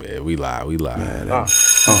Yeah, we live.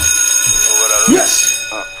 Yes.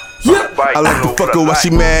 I like to fuck her while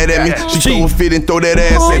she mad at me. She throw a fit and throw that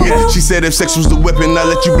ass at me. She said if sex was the weapon, I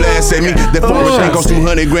let you blast at me. That foreign thing cost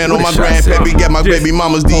 200 grand on my grandpappy. Got my baby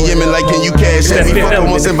mamas DMing like, can you cash at me? Fuck her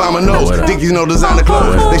once if I'm a nose. Dickies no designer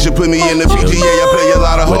clothes. They should put me in the PGA. I play a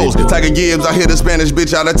lot of hoes. Tiger Gibbs, I hit a Spanish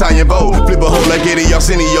bitch out of Italian boat. Flip a hoe like Eddie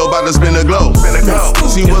Arsenio, about to spin a globe.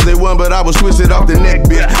 She was a one, but I was twisted off the neck,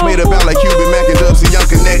 bitch. Made about like Cuban Mac and Dub, see I'm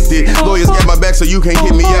connected. Lawyers got my back so you can't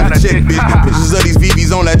get me out of check, bitch. Pictures of these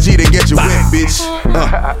VVs on that G to get you wet, bitch.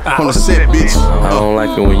 On the set, bitch. I don't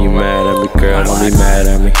like it when you mad at me, girl. Don't be mad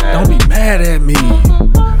at me. Don't be mad at me.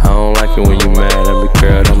 I don't like it when you mad at me,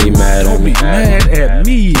 girl. Don't be mad at me. Don't be mad at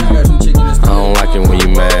me. I don't like it when you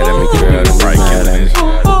mad at me, girl. Don't be mad at me.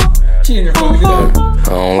 I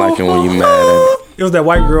don't like it when you mad at me. It was that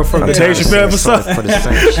white girl from the Dave Chappelle episode.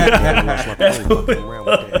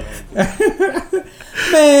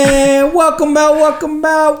 Man, welcome back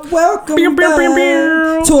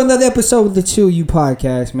to another episode of the Chill U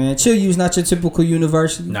podcast, man. Chill U is not your typical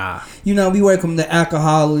university. Nah. You know, we welcome the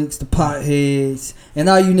alcoholics, the potheads, and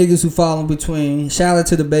all you niggas who fall in between. Shout out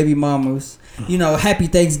to the baby mamas. You know, happy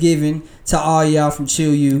Thanksgiving to all y'all from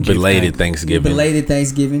Chill U. Belated Thanksgiving.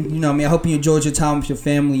 You know what I mean? I hope you enjoyed your time with your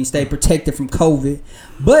family and stay protected from COVID.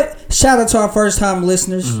 But shout out to our first time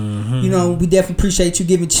listeners. Mm-hmm. You know, we definitely appreciate you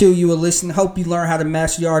giving Chill U a listen. Hope you learn how to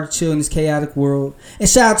master your art to chill in this chaotic world. And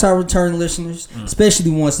shout out to our return listeners,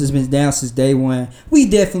 especially the ones that's been down since day one. We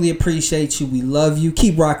definitely appreciate you. We love you.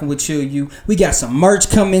 Keep rocking with Chill U. We got some merch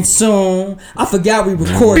coming soon. I forgot we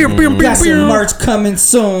recorded. We got some merch coming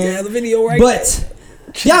soon. Yeah, the video right But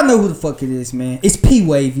y'all know who the fuck it is, man. It's P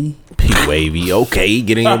Wavy. P Wavy. Okay,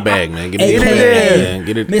 get in your bag, man. Get in your AKA bag, man.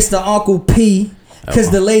 Get it. Mr. Uncle P.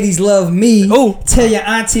 Because the ladies love me. Oh. Tell your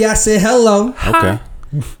auntie I said hello. Okay.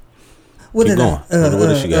 What Keep did going. What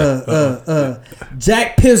does she got?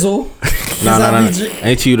 Jack Pizzle. No.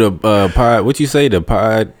 Ain't you the pod? What you say? The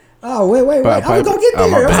pod? Oh, wait. Pied I'm going to get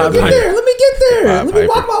there. Piper. Let me get there. Pied Let me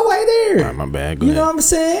walk Piper. my way there. All right, my bad. Go You ahead. know what I'm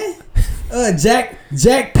saying?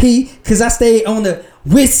 Jack P. Because I stayed on the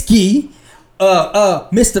whiskey.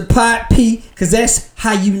 Mr. Pot P, cause that's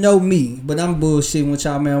how you know me. But I'm bullshitting with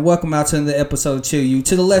y'all, man. Welcome out to another episode of Chill U.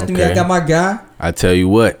 To the left of me, I got my guy. I tell you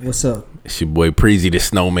what. What's up? It's your boy Preezy the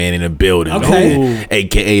Snowman in the building. Okay. man.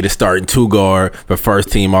 AKA the starting two guard for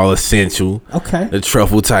first team all essential. Okay. The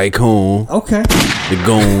Truffle Tycoon. Okay. The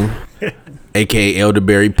Goon. AKA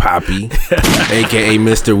Elderberry Poppy. AKA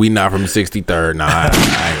Mr. We Not From 63rd. Nah, I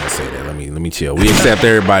ain't gonna say that. Let me chill. We accept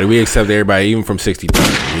everybody. Even from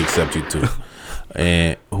 63rd. We accept you too.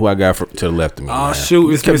 And who I got to the left of me? Oh, man.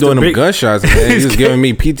 shoot. It's Kept Mr. doing them Big. gunshots, man. He was giving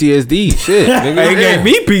me PTSD. Shit. Nigga. He gave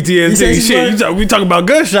me PTSD. Shit, we talking about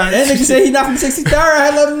gunshots. That nigga said he not from 63rd.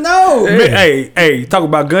 I let him know. Hey, talk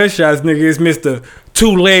about gunshots, nigga. It's Mr.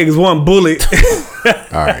 2 legs, 1 bullet.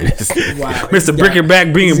 All right. Wow. Mr.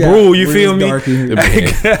 Brickback being Brule, you feel me? Man.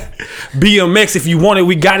 BMX, if you want it,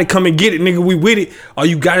 we got it. Come and get it, nigga. We with it. All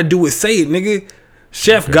you gotta do is say it, nigga.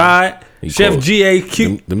 Chef God, Chef close.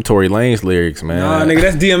 GAQ. Them Tory Lanez lyrics, man. Nah, nigga,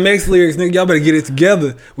 that's DMX lyrics, nigga. Y'all better get it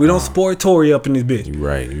together. We don't support Tory up in this bitch. You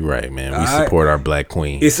right, man. We All right. support our black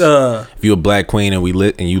queen. It's If you a black queen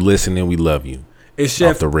and you listen, and we love you. It's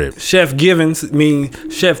Chef Off the rip. Chef Givens, mean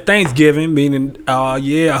Chef Thanksgiving, meaning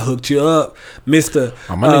yeah, I hooked you up, Mr.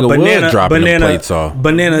 My nigga was dropping them plates off.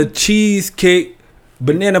 Banana cheesecake,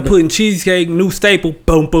 banana pudding cheesecake, new staple,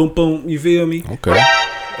 boom, boom, boom. You feel me? Okay.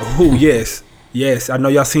 Oh yes. I know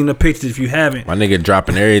y'all seen the pictures. If you haven't, My nigga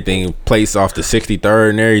dropping everything, plates off the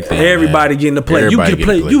 63rd and everything. everybody getting a plate. You get a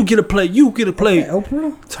Everybody plate. You get a plate. You get a plate.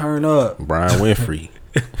 Oprah? Turn up. Brian Winfrey.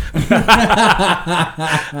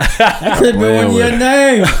 That could be one of your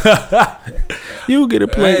name. You get a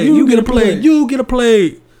plate. Hey, you get a plate. You get a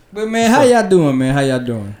plate. But man, how y'all doing, man? How y'all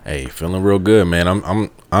doing? Hey, feeling real good, man.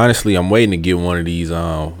 I'm honestly waiting to get one of these.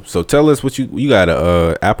 So tell us what you got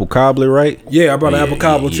a apple cobbler, right? Yeah, I brought an apple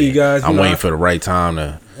cobbler to you guys. I'm know, waiting for the right time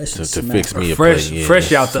to fix me a fresh, plate. Yeah,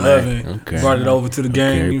 fresh out the smack. oven. Okay. Brought it over to the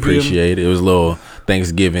game. Okay, You feel me? appreciate it. It was a little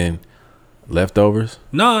Thanksgiving leftovers.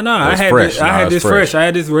 No, I had fresh. this. I had it's this fresh. I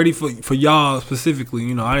had this ready for y'all specifically.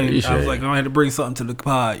 You know, I was Appreciate like, I had to bring something to the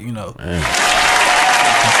pod. You know. Man.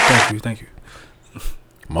 Thank you.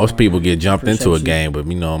 Most people get jumped into a Appreciate you. game, but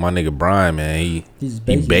you know, my nigga Brian, man, he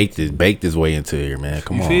baked his way into here, man.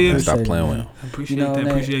 Come You on, feel? man, stop Appreciate playing it, with man. him. I appreciate You know, that.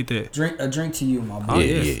 man, Appreciate that. A drink to you, my boy. Oh Yeah,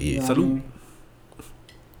 yes. yeah. You know what I Salute. mean?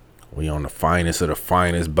 We on the finest of the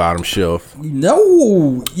finest, bottom shelf. You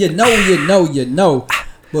know.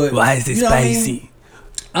 But Why is it you know what I mean? spicy?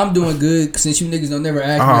 I'm doing good since you niggas don't never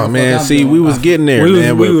ask me. Oh how the man, fuck I'm see, doing. we was getting there,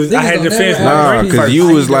 man. I had to finish my Nah, drink because first. you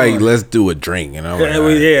How was you like, doing? let's do a drink, and I was Yeah,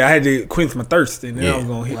 like, yeah, I had to quench my thirst, and then I was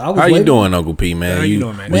gonna hit. Well, I was how you waiting. doing, Uncle P, man? How you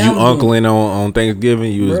doing, man? Was Man, you I'm uncling on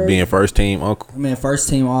Thanksgiving? You was Bruh. being first team uncle. Man, first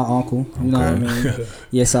team all uncle. You know what I mean?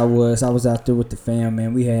 Yes, I was. I was out there with the fam,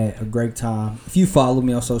 man. We had a great time. If you follow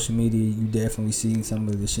me on social media, you definitely seen some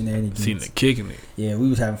of the shenanigans. Seen the kicking it. Yeah, we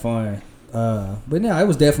was having fun. But no, it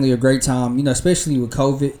was definitely a great time. You know, especially with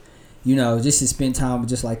COVID. You know, just to spend time with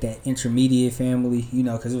just like that intermediate family. You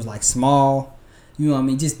know, because it was like small. You know what I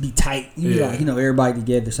mean? Just be tight. You know, like, you know, everybody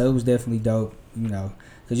together. So it was definitely dope. You know,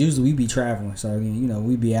 because usually we be traveling. So you know,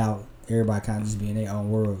 we be out. Everybody kind of just be in their own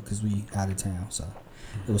world because we out of town. So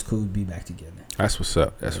it was cool to be back together. That's what's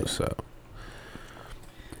up. That's what's up.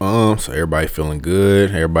 So everybody feeling good.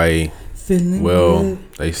 Everybody Feeling well. good.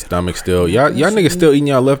 They stomach still. Y'all niggas still eating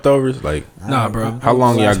y'all leftovers? Like Nah, bro. how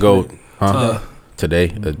long y'all go? Huh? Today?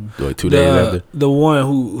 Like 2 days after? The one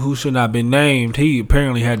who should not be named, he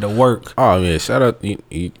apparently had to work. Oh yeah! Shout out. Who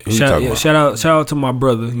you talking about? Shout out to my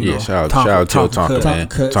brother. You know, shout out to Tonka, man.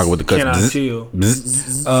 Cuts. Talking with the Cannot cuts. chill.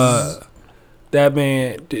 Bzz. That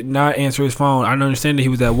man did not answer his phone. I understand that he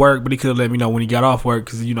was at work, but he could have let me know when he got off work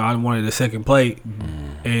because, you know, I wanted a second plate.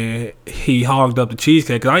 And he hogged up the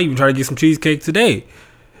cheesecake. Because I even tried to get some cheesecake today.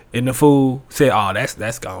 And the fool said, oh,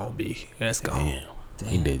 that's gone, B. That's gone. Damn.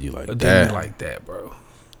 He did you like It that. did me like that, bro.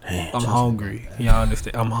 I'm hungry. Y'all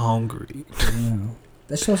understand? I'm hungry. Damn.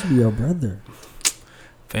 That's supposed to be your brother.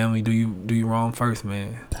 Family, do you wrong first,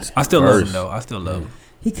 man. I still love him, though. I still love him.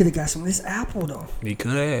 He could have got some of this apple though. He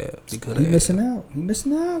could have. He could He have. missing out. He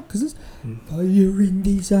missing out because it's fire and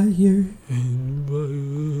desire.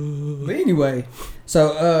 But anyway,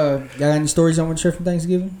 so y'all got any stories on what trip from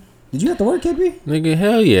Thanksgiving? Did you have to work, KP? Nigga,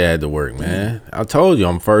 hell yeah, I had to work, man. I told you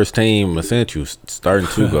I'm first team essential, starting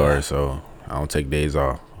 2 guards, so I don't take days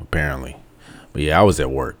off, apparently. But yeah, I was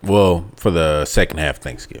at work. Well, for the second half of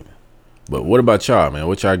Thanksgiving. But what about y'all, man?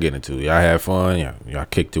 What y'all getting into? Y'all had fun? Y'all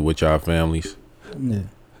kicked it with y'all families?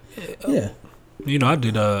 Yeah. You know, I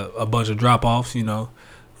did a bunch of drop offs. You know,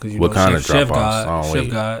 because you What know, kind of Chef drop-offs? God, Oh, Chef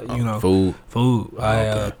wait. God. You know, Food. I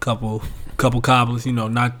had a couple cobblers. You know,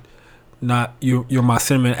 not you're my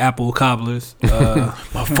cinnamon apple cobblers.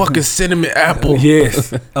 My fucking cinnamon apple. Yes.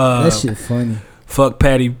 That shit funny. Fuck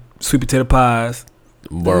Patty sweet potato pies.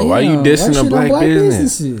 Bro, why you Damn, dissing that a shit black on business?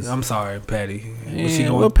 businesses? I'm sorry, Patty.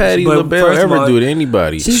 Man, what Patty LaBelle ever do to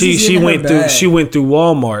anybody? She went through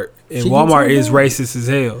Walmart, and She Walmart did is too? racist as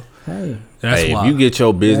hell. Hey. That's Hey, why. if you get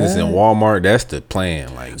your business in Yeah. Walmart, that's the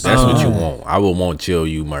plan. Like that's what you want. I would want Chill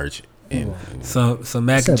You merch. And some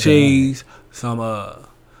mac and Except cheese,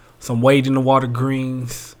 some Wade in the water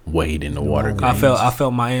greens. wade in the water. I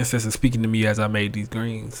felt my ancestors speaking to me as I made these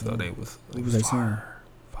greens, so it was like fire.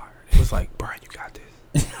 It was like, Brian, you got this.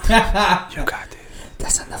 You got this.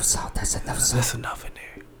 That's enough salt. That's enough salt. That's enough in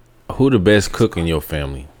there. Who the best cook in your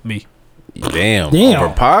family? Me. Damn. Damn.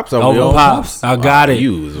 Over Pops? Over your Pops. I got it.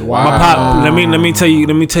 You was My wild. pop.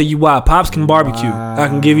 Let me tell you why. Pops can barbecue. I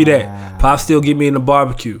can give you that. Pops still get me in the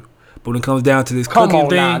barbecue. But when it comes down to this cooking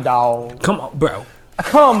thing, now, dog. come on, bro.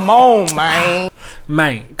 Come on, man.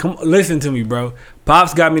 Man, come listen to me, bro.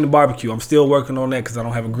 Pops got me in the barbecue. I'm still working on that because I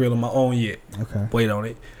don't have a grill of my own yet. Okay. Wait on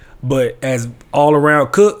it. But as all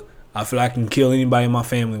around cook, I feel like I can kill anybody in my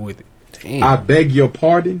family with it. Damn. I beg your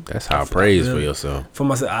pardon. That's how I praise for yourself. For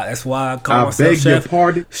myself, that's why I call I myself beg your Chef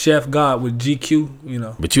pardon. Chef God with GQ. You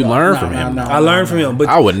know, But you learn from him. no. I learned from him. But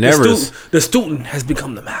I would never The student has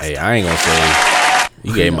become the master. Hey, I ain't gonna say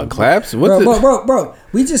you gave him a claps. What Bro.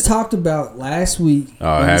 We just talked about last week.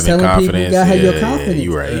 Oh, when having telling confidence. People you gotta have your Yeah, confidence.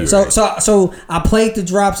 you right. So I played the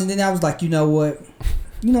drops and then I was like, you know what?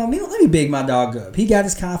 You know, let me big my dog up. He got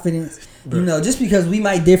his confidence. You know, just because we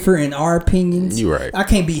might differ in our opinions, You right. I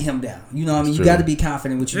can't beat him down. You know what I mean? You true. got to be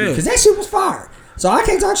confident with you Yeah. because that shit was fire. So I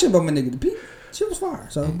can't talk shit about my nigga. The shit was fire.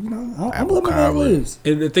 So you know, I'm letting my man cobbler. lives.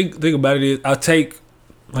 And the thing about it is,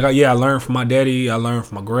 I learned from my daddy. I learned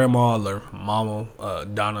from my grandma. I learned from mama,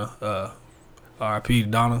 Donna, R.I.P.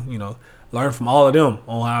 Donna. You know, learned from all of them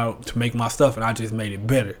on how to make my stuff, and I just made it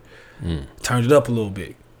better. Turned it up a little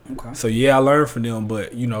bit. Okay. So yeah, I learned from them,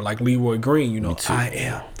 but you know, like Leroy Green, you know, too. I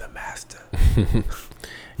am the master.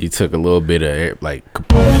 You took a little bit of like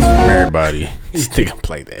components from everybody. This nigga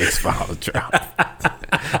played the X-Files drop.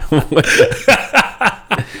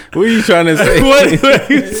 What are you trying to say? What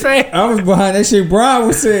you say? I was behind that shit. Brian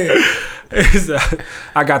was saying,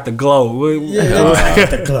 I got the glow. I got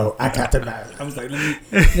the glow. I got the mask. I was like, let me.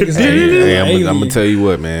 Niggas Hey, I'm alien. gonna tell you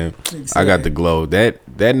what, man. I got the glow. That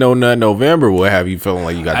No Nut November will have you feeling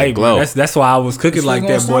like you got the Hey, glow. man, that's why I was cooking This like thing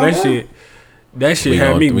that, boy. gonna That start shit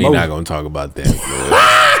had me. we mo- not gonna talk about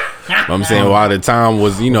that. I'm saying while the time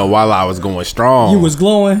was, while I was going strong, You was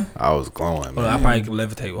glowing. I was glowing. Hold on, I Man. probably can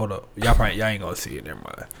levitate. Hold up. Y'all ain't gonna see it. Never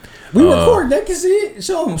mind. We recording. They can see it.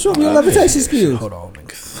 Show me your levitation skills. Hold on,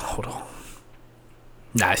 niggas. Hold on.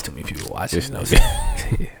 Nah, it's too many people watching. This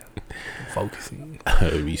nigga. Focusing.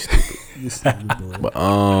 It'd be stupid. But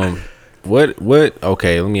what?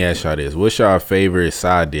 Okay, let me ask y'all this: what's y'all favorite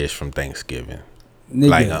side dish from Thanksgiving? Nigga,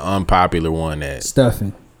 Like an unpopular one that.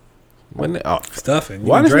 stuffing. Stuffing.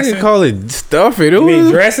 Why does nigga call it stuffing? You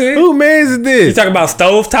mean dressing? Who man's is You this? talking about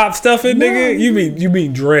stovetop stuffing, No. nigga? You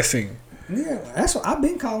mean dressing? Yeah, that's what I've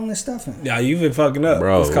been calling it stuffing. Yeah, you've been fucking up.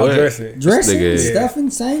 Bro, It's called what? dressing. Dressing, nigga- stuffing,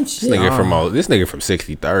 same shit. This nigga from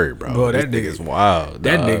 63rd, bro. Bro, this that nigga's nigga- wild.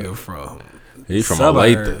 That dog. nigga from He from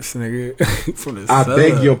Olathe. suburbs, nigga. From the I beg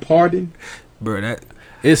suburbs. your pardon. Bro, that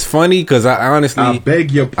It's funny because I honestly, I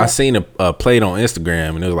beg your I pardon. seen a plate on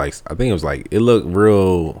Instagram and it was like, I think it was like, it looked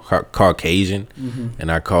real Caucasian, and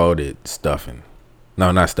I called it stuffing.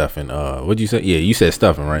 No, not stuffing. What'd you say? Yeah, you said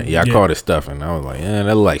stuffing, right? Yeah, I Yeah. called it stuffing. I was like, that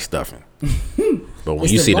look like stuffing. But when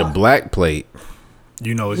It's you the see the block. black plate,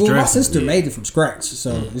 you know it's Well, my dressing. sister made it from scratch,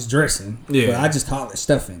 so it's dressing. Yeah. But I just call it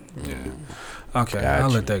stuffing. Okay, Got I'll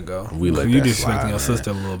you. let that go. We let you that disrespecting slide, your man.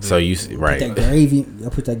 sister a little bit. so you see, That right? gravy,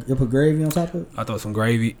 you put gravy on top of it. I thought some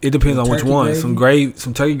gravy. It depends on which Turkey one. gravy?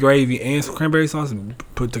 Some turkey gravy and some cranberry sauce. And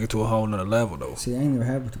took it to a whole nother level though. See, I ain't never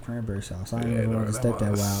had it with the cranberry sauce. I ain't Yeah, never no, wanted to that step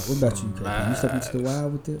that was wild. What about you, Kevin? You step into the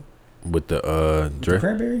wild with it? With the The dress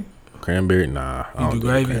cranberry? cranberry? Nah, I don't do do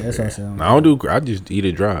gravy? Yeah, that's what I said. I don't do. I just eat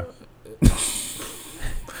it dry.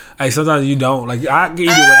 Hey, sometimes you don't. Like I can eat it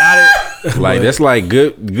without it. Like that's like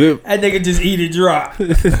good. That nigga just eat it dry.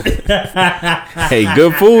 Hey,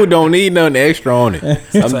 good food don't need nothing extra on it.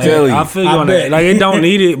 I'm telling I you. feel you I on bet. that. Like it don't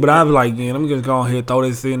need it, but I be like, yeah, let me just go ahead and throw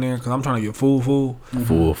this in there because I'm trying to get full. Full.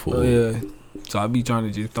 Yeah. So I be trying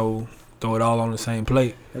to just throw it all on the same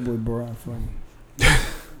plate. That boy Brian funny.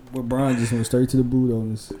 Boy Brian just went straight to the boot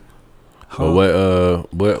on this.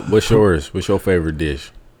 But what's yours? What's your favorite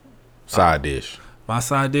dish? Side dish. My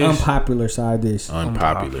side dish. Unpopular side dish.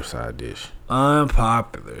 Unpopular side dish.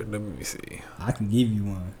 Unpopular. Let me see. I can give you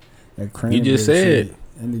one. That You cranberry just said shit.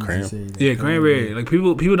 That nigga cran- just said that Yeah, cranberry. Like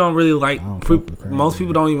people don't really like. I don't fuck with cranberry. Most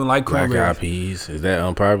people don't even like black cranberry. eyed peas. Is that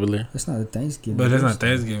unpopular? That's not a Thanksgiving. But that's not dish.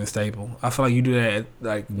 Thanksgiving staple. I feel like you do that at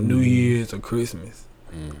like New Year's or Christmas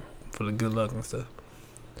for the good luck and stuff.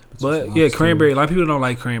 But yeah, cranberry. A lot of people don't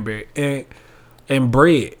like cranberry and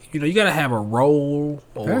bread. You know, you gotta have a roll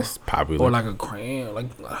or That's popular. like a cran. Like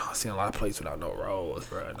I've seen a lot of places without no rolls,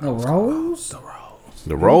 bro. No rolls? The rolls.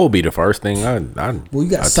 The roll be the first thing I Well, you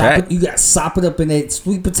got attack. sop it. You got sop it up in that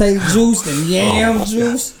sweet potato juice and yam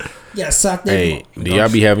juice. You got sop that. Hey, do y'all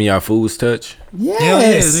be having y'all foods touch? Yes. Hell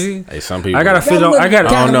yeah, nigga. Hey, some people. I gotta fit on. I gotta.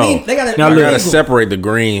 I don't know. They got Now I look. gotta separate the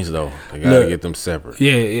greens though. I gotta Look. get them separate.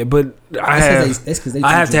 Yeah, but I That's 'cause have. they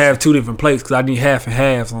I have to teach us. have two different plates because I need half and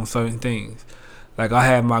halves on certain things. Like I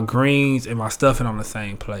have my greens and my stuffing on the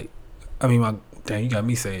same plate. I mean, you got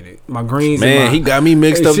me saying it. My greens. Man, and my, he got me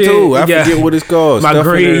mixed up Shit, too. I yeah. forget what it's called. my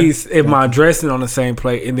Stuffing greens and my dressing on the same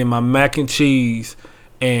plate, and then my mac and cheese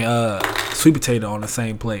and sweet potato on the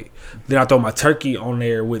same plate. Then I throw my turkey on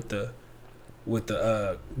there with the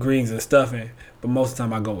greens and stuffing. But most of the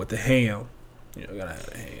time I go with the ham. You know, gotta have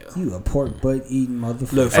the ham. You a pork butt eating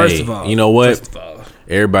motherfucker. Look, first Hey, of all, you know what? First of all,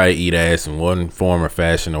 Everybody eat ass in one form or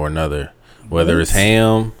fashion or another, whether it's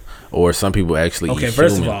ham or some people actually okay. eat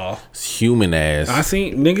First human, of all, it's human ass. I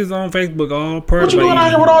seen niggas on Facebook all perfect. What you doing out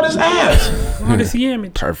here with all this ass? all this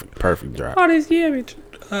yamage, perfect drop. all this yamage.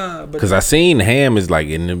 But Because I seen ham is like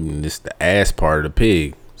in them, it's the ass part of the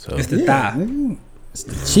pig. So it's the Yeah, thigh. nigga. It's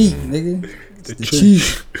the cheek, nigga. It's the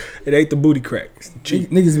cheek. It ain't the booty crack. It's the cheek.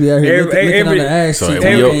 Niggas be out here licking on the ass so cheek. we,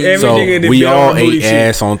 Every nigga that we been on all a booty ate cheek.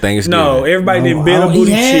 ass on Thanksgiving. No, everybody didn't I bit a don't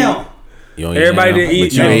booty eat cheek. ham. You don't eat Everybody ham, didn't eat.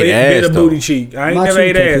 but you No, ate bit ass a though. booty cheek. I ain't My never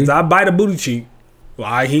ate cheek, ass. okay. I bite a booty cheek. Well,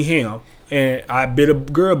 I eat ham, and I bit a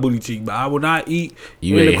girl booty cheek, but I will not eat.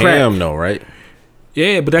 You in the ate crack. ham though, right?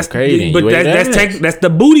 Yeah, but that's Okay, then but you ate that's ass. that's the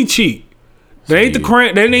booty cheek. That ain't the you-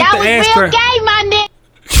 crank. That ain't That the was ass real crack. gay, my nigga.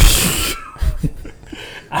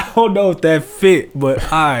 I don't know if that fit, but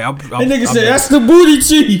I'm That nigga said that's the booty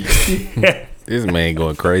cheek. This man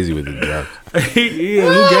going crazy with the drop. yeah,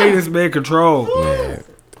 you gave this man control. Man.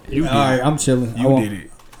 You did All right, it. I'm chilling. You did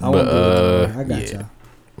it. I won't But, do it. I got yeah. y'all.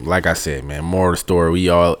 Like I said, man, more of the story. We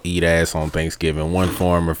all eat ass on Thanksgiving, one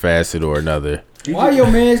form or facet or another. Why your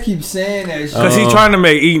man keep saying that shit? Because he's trying to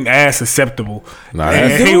make eating ass acceptable. Nah,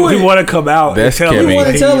 And that's he want to come out and That's tell Kevin. me. You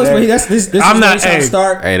want to tell us, but this I'm is not- where he's trying to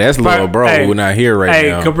start. hey, that's little bro. Hey, We're not here right Hey,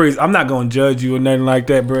 now. Caprice, I'm not going to judge you or nothing like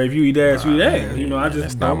that, bro. If you eat ass, you eat ass. You know, I just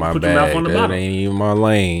That's not don't my put your mouth bag. on the That bottom. ain't even my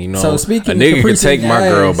lane. You know, So speaking a of nigga can Caprice take eating my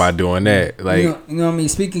girl ass, by doing that. Like, you know what I mean?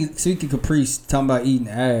 Speaking Caprice, talking about eating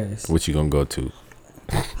ass. what you gonna go to?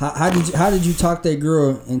 How did you talk that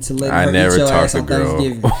girl into letting I her never eat your talked ass the on girl.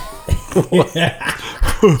 Thanksgiving?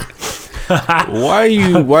 Why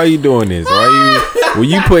you doing this? Well,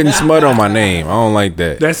 you putting smut on my name? I don't like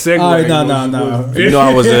that. That segue. All right, no. was You know,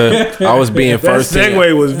 I was being That first.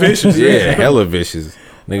 segue was vicious. Yeah, hella vicious.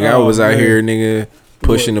 Nigga, I Oh, was out man. here, nigga,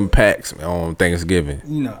 pushing them packs on Thanksgiving.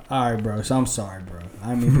 You know, all right, bro. So I'm sorry, bro.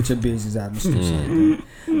 I mean, put your business out in the streets. like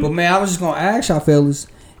that. But man, I was just gonna ask y'all fellas.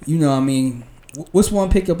 You know, what I mean, what's one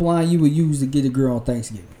pickup line you would use to get a girl on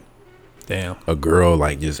Thanksgiving? Damn. A girl,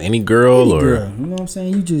 like just any girl Any or girl, you know what I'm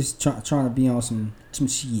saying? You just trying to be on some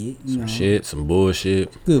shit, you know, shit, some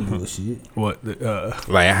bullshit. good bullshit, What?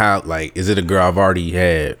 Like how? Like, is it a girl I've already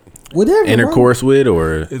had whatever. intercourse with,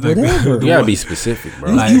 or you Whatever. gotta be specific,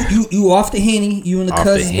 bro? Bro. You off the Henny, you and the Off the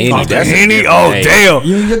cousin. Henny, Off the that's a Henny? different- Oh, hey. damn.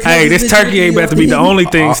 You and your Hey, cousins this bitch, turkey you ain't about off to the be the Henny. only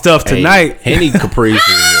thing stuffed Hey, tonight. Henny Caprice is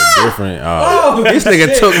a different. Oh, This nigga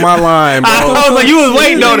shit. took my line, bro. I was like, you was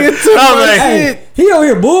waiting on it. I was like, Hey, he over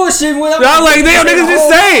here bullshitting with him. I was like, damn, niggas just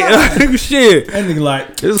say it. Shit. That nigga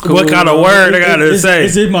like, This is cool. What kind of word I gotta say?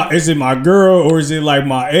 Is it my girl or is it like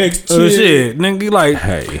my ex? Oh, shit. Nigga, like,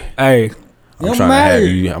 Hey, hey. Don't I'm trying matter.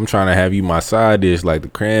 to have you my side dish like the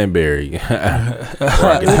cranberry. That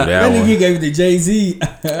that nigga one. gave it to Jay-Z.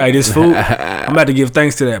 Hey, this food. I'm about to give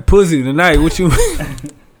thanks to that pussy tonight. What you?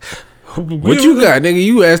 What you got, nigga?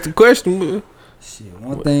 You asked the question. Shit,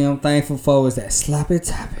 one thing I'm thankful for is that sloppy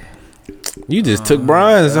toppy. You just took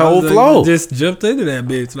Brian's I whole was like, flow. Just jumped into that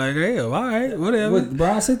bitch. Like, hell, all right, whatever. What,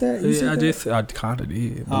 Brian said that? You said that? I kind of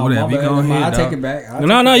did. But Oh, whatever. my You bad. go ahead. I'll dog. take it back.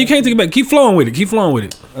 No, you can't take it back. Keep flowing with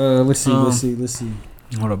it. Let's see.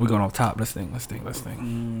 Hold up, we're going on top. Let's think.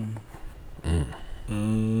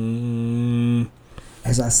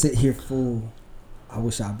 As I sit here full, I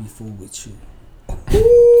wish I'd be full with you.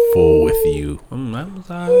 Full with you. That was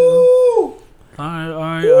all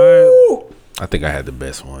right. I think I had the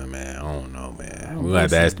best one, man. I don't know, man. We gonna have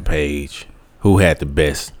to ask the page who had the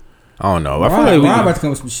best. I don't know. I feel like Brian we. about to come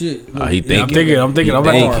with some shit. He I'm thinking. thinking. I'm He about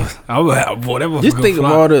thinking. to. I'm gonna have whatever. Just think of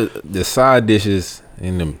fly. all the side dishes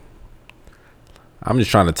in them. I'm just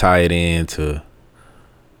trying to tie it into.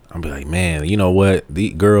 I'll be like, man, you know what?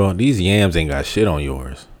 These yams ain't got shit on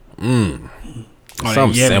yours. Oh, that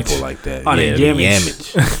Something yammage. simple like that. Oh, that yeah, the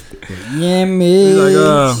yammage. yammage.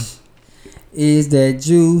 Yammage Like, is that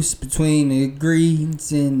juice between the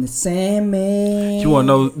greens and the salmon. You want to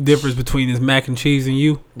know the difference between this mac and cheese and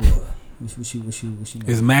you? What you know?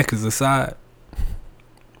 His mac is a side.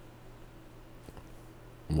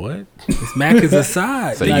 What? His mac is a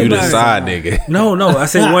side. So Like, you the right. side nigga. No. I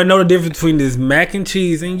said you want to know the difference between this mac and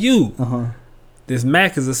cheese and you. Uh-huh. This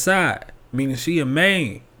mac is a side, meaning she a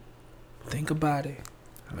main. Think about it.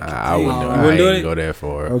 I wouldn't. You I wouldn't do ain't it? go that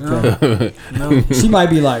far. Okay. No. She might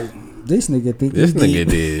be like, this nigga think This he nigga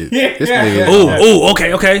deep. did. This nigga. Oh,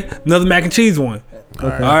 okay. Another mac and cheese one. Okay.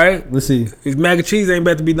 All right. Let's see. This mac and cheese ain't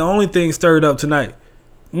about to be the only thing stirred up tonight.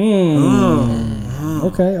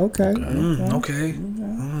 Okay. Okay. I'm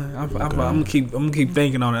gonna keep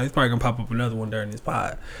thinking on it. It's probably gonna pop up another one during this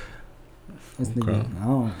pod. This nigga, I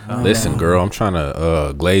don't Listen, girl, I'm trying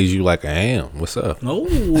to glaze you like a ham. What's up? Oh.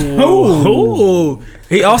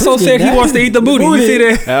 He also said he wants to eat the booty. You see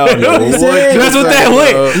that? Hell no. He said- That's what that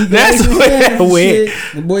went. That's what that went.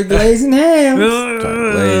 Shit. The boy glazing ham. Glaze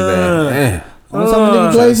that. I'm talking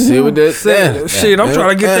about glazing See ham. what that Shit, I'm trying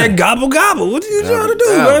to get that gobble gobble. What you trying to do,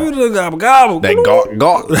 Gobble. baby? The gobble gobble. That gawk.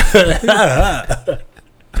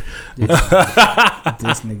 This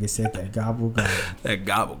nigga said that gobble gobble. That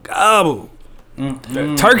gobble gobble.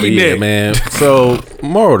 That turkey Yeah, neck. man. So,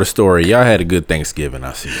 moral of the story, y'all had a good Thanksgiving,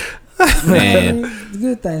 I see. Man,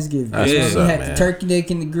 Good Thanksgiving. That's Yeah, what's you up, had man. the turkey neck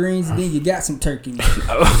and the greens, and then you got some turkey meat.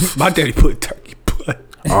 My daddy put turkey butt.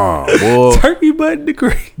 oh, boy. Turkey butt in the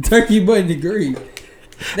green. Turkey butt and the green.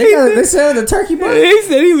 They sell the turkey butt. He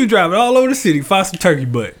said he was driving all over the city, find some turkey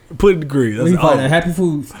butt, put it in the green. I Where was you like, find that Happy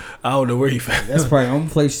Foods? I don't know where he found That's probably the only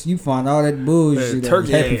place you find all that bullshit.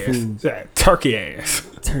 turkey Happy ass. Foods. That turkey ass.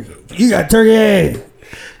 Turkey. You got turkey ass.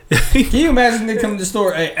 Can you imagine they come to the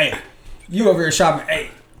store? Hey, you over here shopping?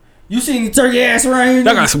 Hey, you seen the turkey ass around here?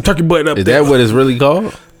 I got some turkey butt up Is there. that what it's really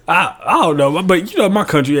called? I don't know, but you know my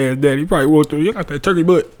country ass daddy probably walked through. You got that turkey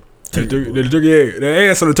butt, the turkey ass, the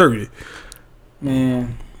ass of the turkey,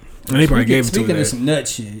 Man. and he probably gave it to Speaking him. of some nut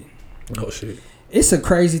shit, Oh shit. It's a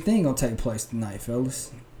crazy thing gonna take place tonight,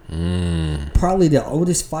 fellas. Probably the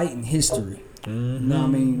oldest fight in history. You know what I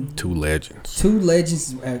mean? Two legends. Two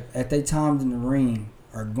legends at their times in the ring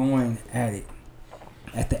are going at it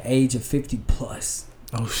at the age of 50 plus.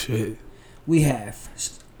 Oh shit. We have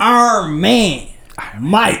our man,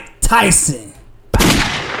 Mike Tyson.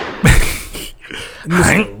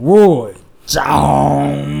 Mr. Roy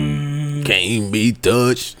Jones. Can't be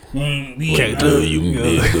touched. Can't Till you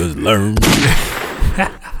niggas learn.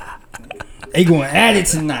 They going at it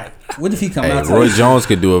tonight. What if he come out? Roy Jones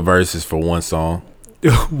could do a versus for one song.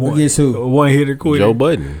 Against who? One hitter quitter. Joe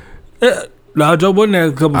Budden. Nah, Joe Budden had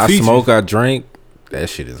a couple I features. smoke, I drink. That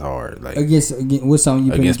shit is hard. Like Against what song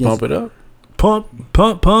you put against Pump It Up. Pump.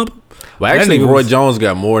 But actually, nigga Roy was- Jones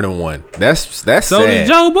got more than one. That's So sad. did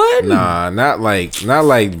Joe Budden. Nah, not like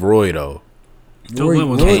Roy though. Joe Budden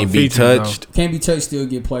was Roy on Can't be features, though. touched. Can't Be Touched still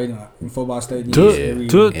get played in football stadiums. every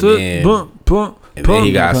Tut, year. tut, then- pump. And then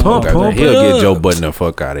he got pump, smoke out there. pump He'll it get up. Joe Budden the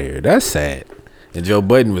fuck out of here. That's sad. And Joe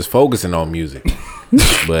Budden was focusing on music.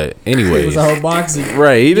 But It anyways, was a whole boxing.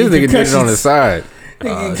 right? He just He nigga did it on the concussions. side.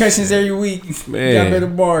 Concussions every week. Man. Got better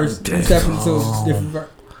bars. He's tapping into a different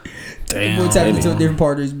part. Damn. Tapping into a different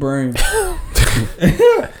part of his brain.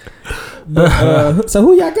 So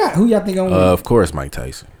who y'all got? Who y'all think gonna win? Of course, Mike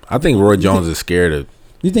Tyson. I think Roy Jones is scared of.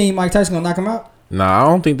 You think Mike Tyson gonna knock him out? Nah, I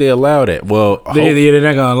don't think they allow that. Well, They're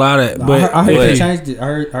not gonna allow that. No, But I heard Hey. they changed it. I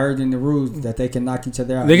heard in the rules that they can knock each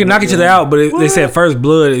other out. they can knock each other out, but they said first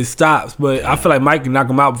blood it stops. But I feel like Mike can knock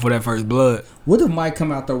him out before that first blood. What if Mike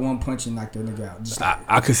come out there one punch and knock that nigga out? Just like,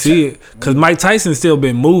 I could see it because Mike Tyson still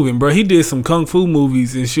been moving, bro. He did some kung fu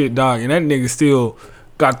movies and shit, dog, and that nigga still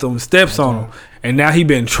got them steps on him. And now he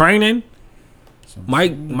been training.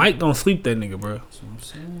 Mike don't sleep that nigga, bro.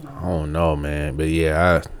 I don't know, man. But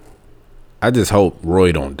yeah, I just hope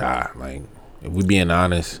Roy don't die. Like, if we being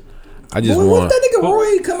honest, I just what if want. that nigga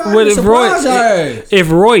Roy come out What and if Roy? surprise your ass?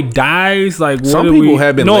 If Roy dies, like what Some do people we,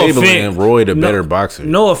 have been no labeling offense- Roy the no- better boxer.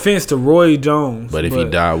 No offense to Roy Jones, But if he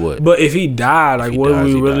died, what? But if he died, like he what dies, are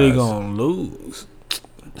we he really dies. gonna lose?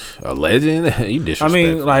 A legend? You I disrespectful.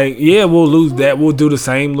 mean, like, yeah, we'll lose that. We'll do the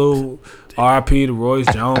same little RIP to Royce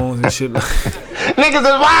Jones and shit. Niggas is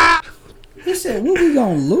wild. He said, "What we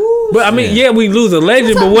gonna lose?" But I mean, yeah, we lose a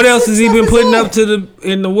legend. But what else has he been putting up to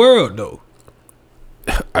in the world though?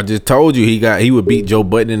 I just told you he would beat Joe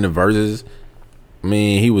Budden in the verses. I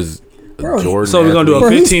mean, he was a Bro, Jordan. so we're gonna do a Bro,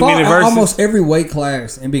 he's 15-minute fought versus? almost every weight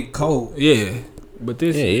class and been cold. Yeah, but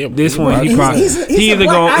this Yeah, this he one he boxing. probably He's he a either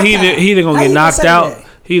black gonna he icon. either gonna How get you gonna knocked say out. that?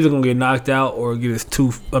 He either gonna get knocked out or get his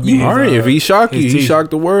tooth. I mean, All right, if he shocked you, his he teeth.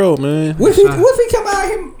 shocked the world, man. What if he come out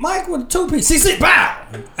here, Mike, with a 2-piece, 6 bow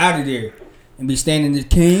out of there and be standing there,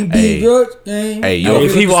 King Hey. B. Dutch, King. Hey, yo,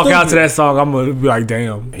 If he walk out to that song, I'm gonna be like,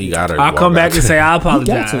 damn. He got her. I'll come back and say I got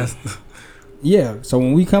to. apologize. Yeah, so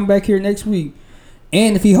when we come back here next week,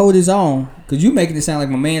 and if he hold his own, because you making it sound like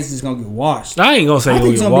my man's just gonna get washed. I ain't gonna say I think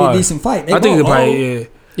he'll it's get gonna be a washed. decent fight. They I think both it probably old. yeah.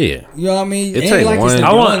 Yeah. You know what I mean? It Ain't take like it's one. the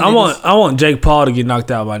I young want niggas. Jake Paul to get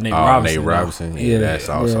knocked out by Nate Oh, Robinson. Nate though. Robinson. Yeah, Yeah, that's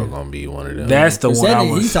also yeah. gonna be one of them. That's the Cause one that I nigga,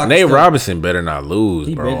 he was. talking Nate stuff. Robinson better not lose,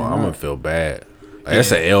 He bro. better I'm not. gonna feel bad. Like,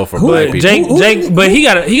 that's an L for Who- black But people. Jake, but he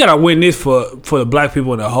gotta win this for the black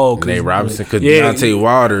people in the whole. 'cause- Nate Robinson, because Yeah. Deontay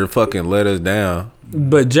Wilder fucking let us down.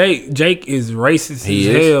 But Jake is racist He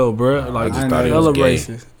as is? hell, bro. Like just thought he hella was gay.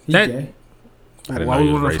 racist. He That gay. I didn't why know we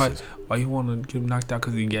he was want to racist. fight? Why you want to get him knocked out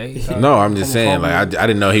because he gay? No, I'm just saying, like, I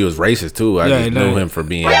didn't know he was racist too. I Yeah, just no. knew him for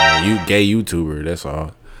being a gay YouTuber. That's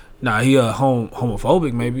all. Nah, he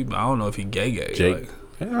homophobic maybe, but I don't know if he gay. Jake. Like,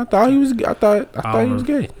 Yeah, I thought he was. I thought I he don't was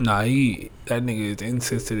know. gay. Nah, that nigga is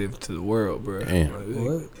insensitive to the world, bro. Damn.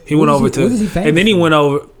 What? He went What is over he- to, what is he famous and then he for? went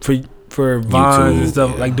over for Vines and YouTube,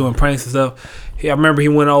 stuff, yeah. like doing pranks and stuff. I remember he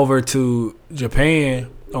went over to Japan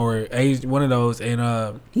or Asia, one of those, and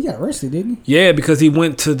He got arrested, didn't yeah, because he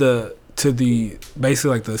went to the basically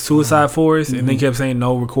like the suicide forest, and they kept saying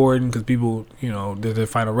no recording because people, they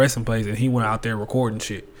find a resting place, and he went out there recording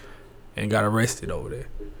shit and got arrested over there.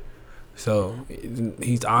 So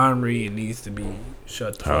he's ornery and needs to be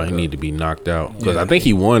shut the Oh, fuck he up. need to be knocked out because Yeah. I think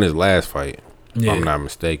he won his last fight. Yeah. If I'm not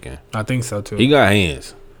mistaken. I think so too. He got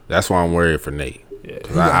hands. That's why I'm worried for Nate. Yeah.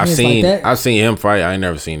 'Cause got I've hands seen like that? I've seen him fight. I ain't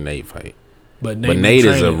never seen Nate fight. But Nate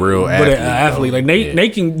is a training. real But athlete, an athlete. though. Like Nate, Yeah.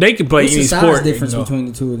 Nate can play What's any the size sport. difference you know? between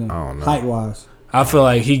the two of them? I don't know. Height wise. I feel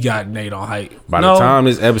like he got Nate on height. By the time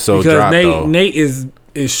this episode because dropped, Nate though, Nate is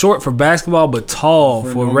short for basketball but tall for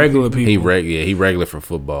normal regular people. he regular for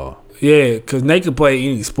football. Yeah, because Nate can play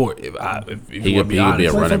any sport. If He you could be a Play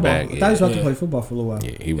running football. back. I thought he Yeah. was about to Yeah. play football for a little while.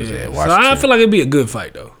 Yeah, he was Yeah. at So Washington. I feel like it'd be a good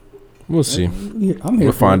fight though. We'll see. I'm here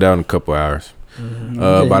We'll for find it. out in a couple hours.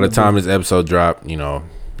 By the time this episode dropped, he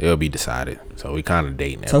It'll be decided. So we kind of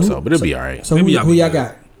dating So episode, but it'll be all right. So Maybe who y'all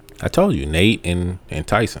got? I told you, Nate and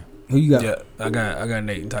Tyson. Who you got? Yeah, I got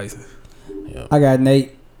Nate and Tyson. I got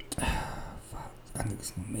Nate. I think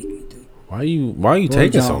it's gonna make me do. Why you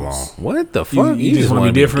taking so long? What the You, fuck? you just want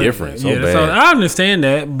to be different. so Yeah, that's bad. all, I understand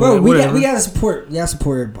that, but Bro, we whatever. gotta support. We gotta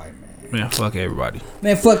support everybody, man. Man, fuck everybody.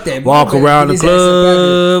 Man, fuck that. Walk Man, around the his ass up out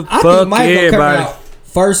club, there. I fuck think Mike gonna come everybody. out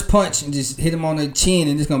first punch and just hit him on the chin,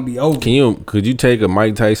 and it's gonna be over. Could you take a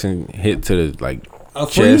Mike Tyson hit to the A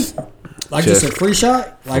free, chest like chest just a free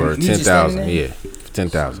shot, like for you just standing 10,000? there? Yeah, for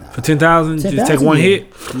 10,000 For 10,000, just 10,000, take one yeah. hit.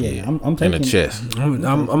 Yeah, I'm in taking the chest. I'm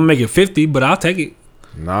gonna make it 50, but I'll take it.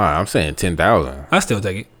 Nah, I'm saying 10,000. I still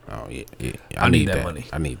take it. Oh yeah. I need that money.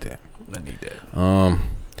 I need that. I need that.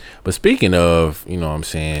 But speaking of, you know what I'm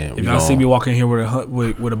saying? If y'all see me walking here with a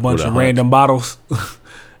bunch With a of hunt. random bottles,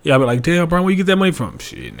 y'all be like, "Damn, bro, where you get that money from?"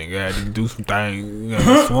 Shit, nigga, I had to do some things. You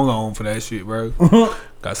got swung on for that shit, bro.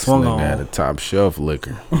 Got swung Nigga had on. a top shelf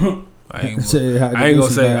liquor. I ain't Say, gonna- I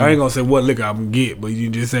ain't gonna say what liquor I'm gonna get, but you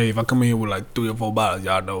can just say if I come in here with like 3 or 4 bottles,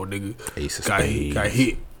 y'all know, nigga, Ace of got Spades.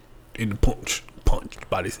 hit in the punch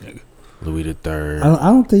by this nigga. Louis the Third. I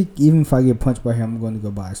don't think even if I get punched by him, I'm going to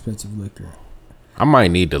go buy expensive liquor. I might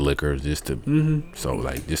need the liquor just to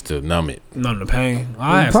just to numb it. None of the pain. I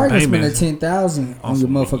You have some probably pain spend meds. $10,000 on your some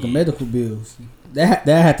motherfucking weed. medical bills. That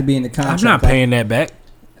had to be in the I'm contract. not paying that back.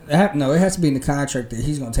 No, it has to be in the contract that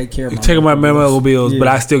he's going to take care of. Taking my medical bills, Yeah. but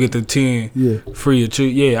I still get the 10 Yeah. free of two.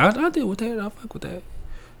 Yeah, I deal with that. I fuck with that.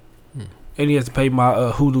 And he has to pay my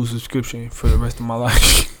Hulu subscription for the rest of my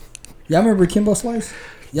life. Y'all remember Kimbo Slice?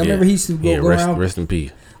 Y'all remember he used to go around. Rest in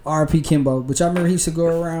peace. R.P. Kimbo. But y'all remember he used to go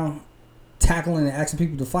around tackling and asking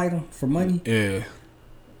people to fight him for money? Yeah.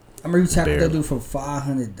 I remember he tackled that Barely. dude for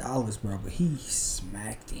 $500, bro. But he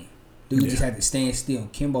smacked him. Dude just had to stand still.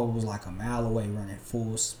 Kimbo was like a mile away running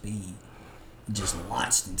full speed. Just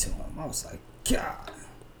launched into him. I was like, God.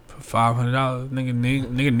 For $500, nigga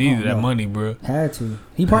needed that know. money, bro. Had to.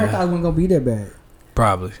 He probably thought it wasn't going to be that bad.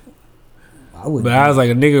 Probably. I wouldn't. But I was like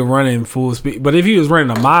a nigga running full speed. But if he was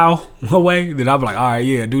running a mile away, then I'd be like, all right,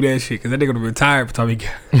 yeah, do that shit. Because that nigga would have retired by the time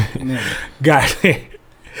he got there.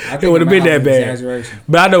 I think It would've a been mile that is bad. exaggeration.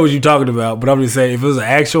 But I know what you're talking about. But I'm just saying, if it was an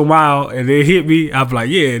actual mile and they hit me, I'd be like,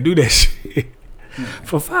 yeah, do that shit.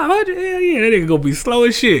 For 500, hell yeah, that nigga gonna be slow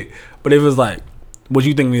as shit. But if it was like, what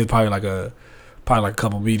you think is probably like a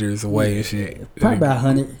couple meters away and shit. Probably about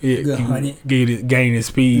 100. Yeah, Good 100. Gaining his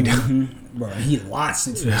speed. Bro, he launched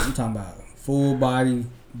into it. I'm talking about full body,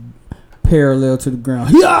 parallel to the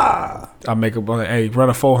ground. Yeah. I make up like, hey, run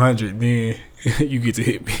a 400, then you get to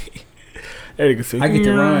hit me. That nigga said, I get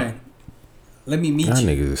to run. Let me meet Y'all you.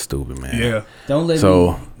 niggas is stupid, man. Yeah, Don't let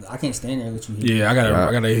So- me. I can't stand there and let you hit. yeah. I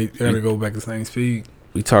gotta go back to the same speed.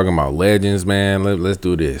 We talking about legends, man. Let's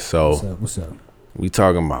do this. So What's up? we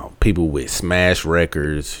talking about people with smash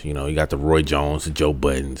records. You know, you got the Roy Jones, the Joe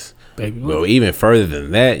Buttons. Baby, Well, even further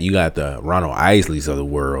than that, you got the Ronald Isleys of the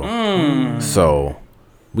world. So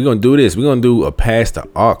we're gonna do this. We're gonna do a Pass the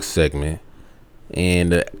Aux segment,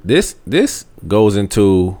 and this goes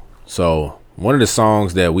into one of the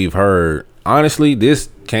songs that we've heard. Honestly, this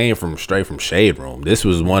came straight from Shade Room. This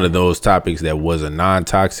was one of those topics that was a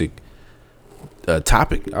non-toxic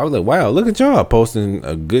topic. I was like, wow, look at y'all posting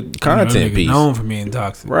a good content piece. known for being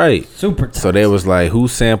toxic. Right. Super tough. So they was like, who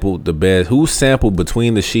sampled the best? Who sampled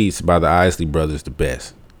Between the Sheets by the Isley Brothers the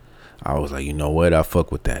best? I was like, you know what? I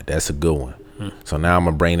fuck with that. That's a good one. So now I'm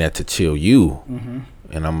gonna bring that to Chill You,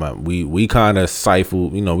 and we kind of cipher,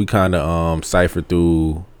 we kind of cipher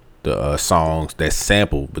through the songs that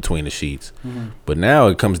sample Between the Sheets. But now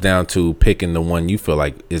it comes down to picking the one you feel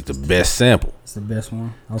like is the best sample. It's the best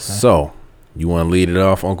one. Okay. So you want to lead it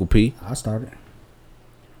off, Uncle P? I started.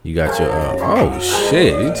 You got your oh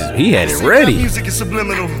shit, he had it ready. Music is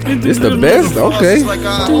subliminal. This the best? Okay. It's like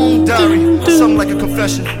our own diary, something like a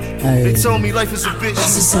confession. Hey. They told me life is a bitch.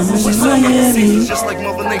 What's up with the seasons, just like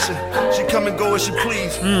Mother Nation. She come and go as she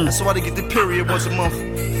please. That's why they get the period once a month.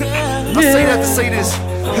 I say that to say this.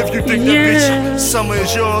 If you think that bitch, summer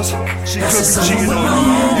is yours, she could be cheating on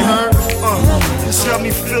you. You heard? This got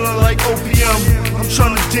me feeling like OPM. I'm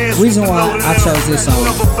trying to dance. The reason why I chose this song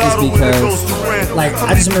is because, like,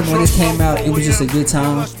 I just remember when this came out, it was just a good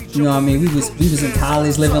time. You know what I mean? We was in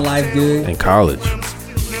college, living life good. In college.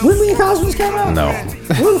 When we in college when this came out? No.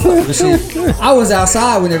 But shit, I was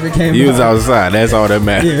outside whenever it came You out. was outside. That's all that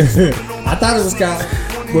matters. I thought it was college.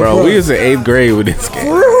 Bro, we was in 8th grade with this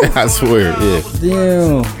game. I swear, yeah.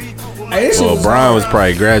 Damn. Hey, this shit Well, was Brian was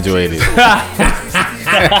probably graduated.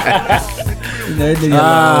 that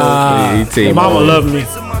nigga He team Mama on. loved me.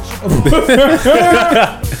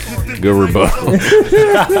 Good rebuttal.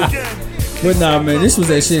 But nah, man, this was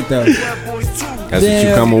that shit though. That's what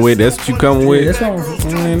you coming with. That's what you coming with. That's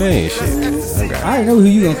what Man, that ain't shit. Okay. I already know who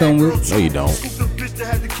you gonna come with. No, you don't.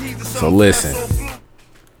 So listen.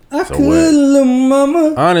 I So could, what? little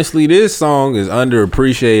mama. Honestly, this song is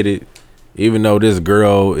underappreciated, even though this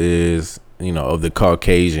girl is, you know, of the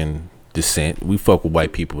Caucasian descent. We fuck with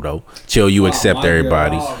white people though. Chill, you accept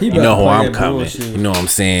everybody. You know who I'm coming. You know what I'm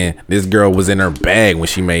saying? This girl was in her bag when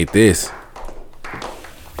she made this.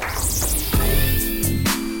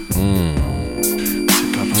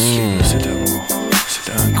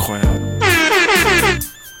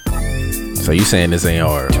 So you saying this ain't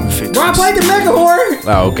hard? Bro, I played the mega horn.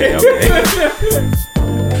 Oh, okay.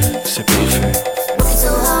 So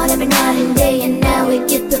hard every night and day, and now we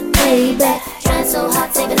get the payback. Trying so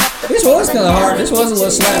hard, saving up the This was kind of hard. This was a little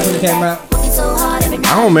slap when it came out. so hard every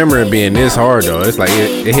night. I don't remember it being this hard though. It's like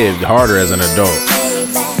it hit harder as an adult.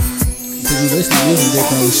 Because you listen to music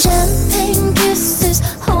differently. Champagne kisses,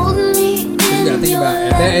 hold me. You gotta think about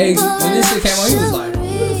it. At that age, when this shit came out, he was like,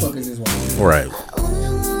 "Who the fuck is this one?" Right.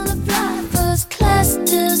 First class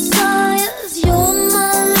desires, you're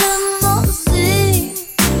my limousine.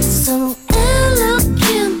 So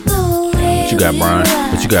elegant the way What you got, Brian?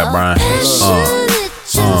 What you got, Brian? So,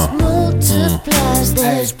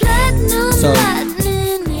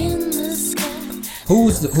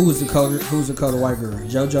 who's the color white girl?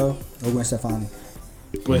 JoJo or Gwen Stefani?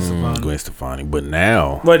 Gwen Stefani. But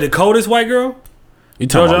now, What, the coldest white girl? you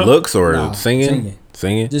talking about JoJo? looks or No, singing? Just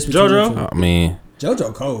between JoJo? the two. I mean,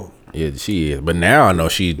 JoJo cold. yeah, she is. But now I know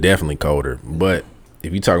she's definitely colder. But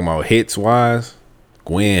if you talking about hits wise,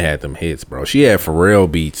 Gwen had them hits, bro. She had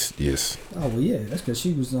Pharrell beats. Just Oh well, yeah, that's because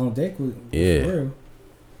she was on deck with Yeah. Pharrell.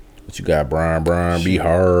 what you got, Brian? Be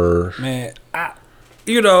hard. Man,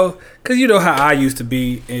 you know, because you know how I used to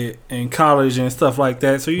be in college and stuff like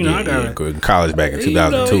that. So, you know, I got in college back in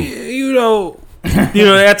 2002. You know,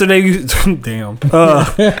 after they used damn.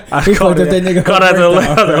 I called that nigga caught on out the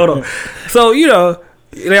breakdown. hold on. So, you know,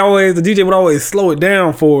 the DJ would always slow it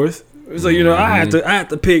down for us. So, you know, I had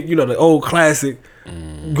to pick, you know, the old classic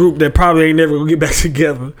group that probably ain't never gonna get back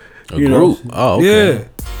together. A group? Oh, okay. Yeah.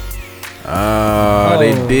 Oh,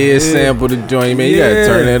 they did sample the joint, man. You gotta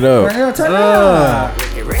turn it up. Turn it up.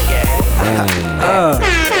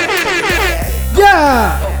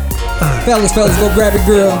 Yeah. Fellas, go grab your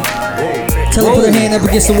girl. Tell her put her hand up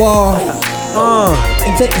against the wall.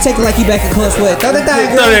 And take it like you back in Club Sweat. Throw that thing,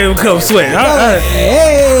 girl. Thought they would come sweat.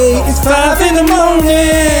 Hey, it's 5 in the morning.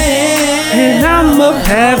 And I'm up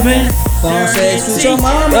having Phone sex with your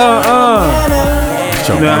mama.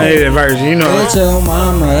 You know, I hate that version, you know. With your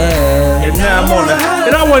mama. And now I'm on the,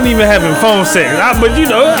 and I wasn't even having phone sex. But you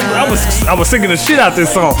know, I was singing the shit out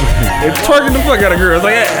this song and twerking the fuck out of girls.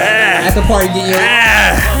 Like, At the party, get your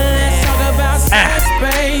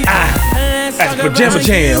pajama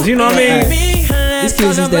jams. You know what I mean? These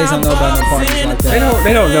kids these days don't know about no parties like that.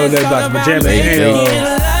 They don't know nothing about the pajama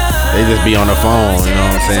jams. They just be on the phone, you know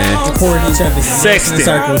what I'm saying? Recording each other. Sexting. In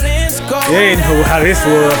circles. They didn't know how this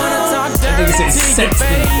was. I think it said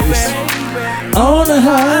sexting. On the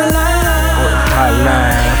hotline.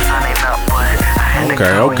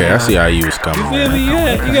 Okay. I see how you was coming. You feel me?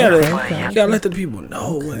 Yeah, you gotta let the people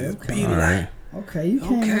know what it be All like. right. Okay, you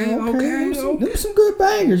can. Okay. Them some good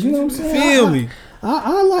bangers. You know what I'm saying? Feel me?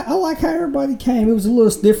 I like how everybody came. It was a little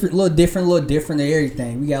different than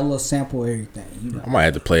everything. We got a little sample of everything. You know? I might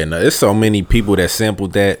have to play another. There's so many people that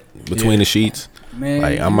sampled that between the sheets. Man,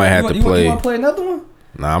 Like I might have to play. You want to play another one?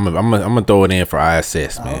 Nah, I'm gonna throw it in for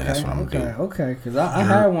ISS, man. That's what I'm gonna do. Okay. Because I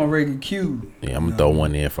had one ready queued. Yeah, I'm gonna throw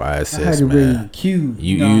one in for ISS, I had it man. ready queued.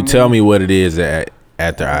 You tell me what it is after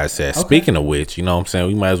ISS. Speaking of which, you know what I'm saying,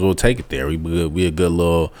 we might as well take it there. We a good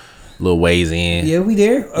little ways in. Yeah, we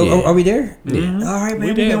there. Yeah. Are we there? Yeah. All right, man.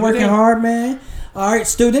 We've there, been working hard, man. All right,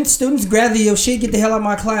 students, gather your shit. Get the hell out of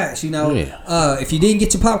my class. You know. Yeah. If you didn't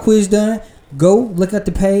get your pop quiz done, go look at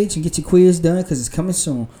the page and get your quiz done because it's coming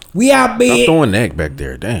soon. We out, Stop bitch. throwing that back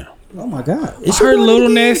there. Damn. Oh my God. Her little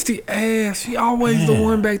nasty ass. She always the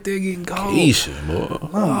one back there getting cold. Keisha, boy.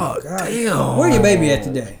 Oh my God. Damn. Where your baby at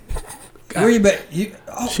today? Where your baby?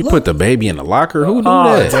 She put the baby in the locker. Who do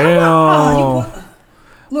Oh, that? damn.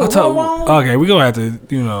 Look, Okay, we're gonna have to,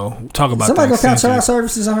 talk about somebody that. gonna count child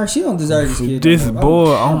services on her. She don't deserve this kid. This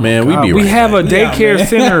boy, oh Man, my God. we We right have a back. daycare man.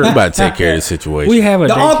 center. We about to take care of the situation. We have a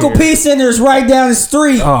The daycare. Uncle P Center is right down the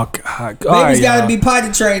street. Oh God, Baby's gotta be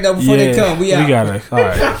potty trained though before they come. We out. gotta. All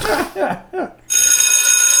right.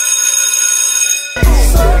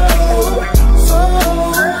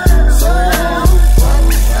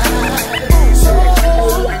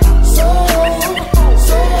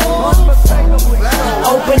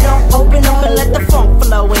 Open up and let the funk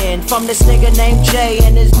flow in. from this nigga named Jay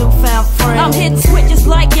and his newfound friend. I'm hitting switches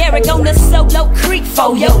like Eric on the solo creek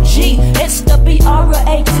for yo G. It's the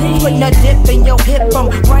B-R-A-T. Putting a dip in your hip from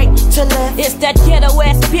right to left. It's that ghetto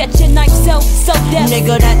ass bitch and I'm so deaf.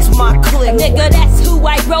 Nigga, that's my clique. Nigga, that's who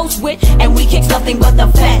I rose with. And we kicks nothing but the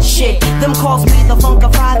fat shit. Them calls me the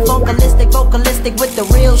funkified, funkalistic, vocalistic with the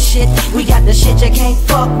real shit. We got the shit you can't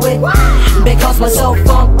fuck with. Because we're so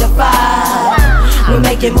funkified. We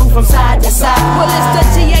make it move from side to side. Well, it's the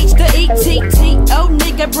TH, the ETT. Oh,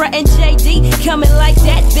 nigga, Brett and JD. Coming like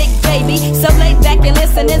that, big baby. So lay back and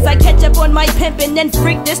listen as I catch up on my pimpin' and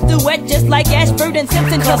freak this duet just like Ashford and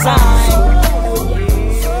Simpson. Cause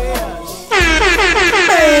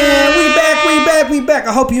We back.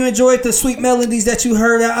 I hope you enjoyed the sweet melodies that you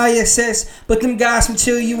heard at ISS. But them guys from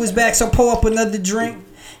Chill You was back, so pull up another drink.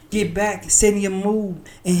 Get back, set in your mood,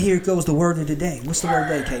 and here goes the word of the day. What's the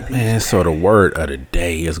word of the day, KP? Man, so the word of the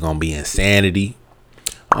day is gonna be insanity.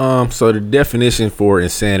 So the definition for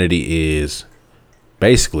insanity is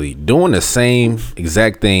basically doing the same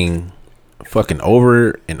exact thing fucking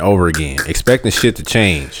over and over again, expecting shit to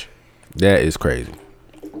change. That is crazy.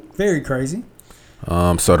 Very crazy.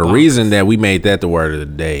 So the reason that we made that the word of the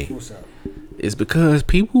day is because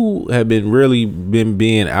people have been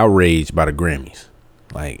being outraged by the Grammys.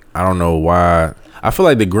 Like, I don't know why. I feel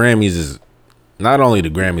like the Grammys is not only the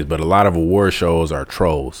Grammys, but a lot of award shows are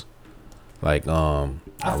trolls. Like,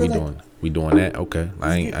 we doing that? Okay.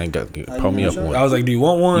 I ain't got to pull me up one. I was like, do you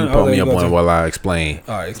want one? You pull me up one while I explain.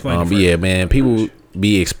 All right, explain. But yeah, man, people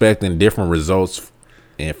be expecting different results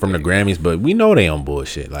from the Grammys, but we know they on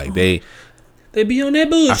bullshit. Like they be on that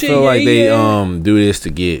bullshit. I feel like they do this to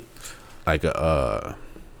get like a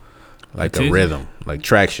rhythm, like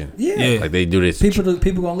traction. Yeah. Like they do this. People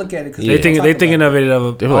gonna look at it because they thinking of it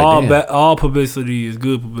like, all publicity is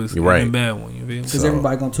good publicity, right, and bad one. You feel? Because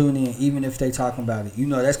everybody gonna tune in, even if they talking about it. You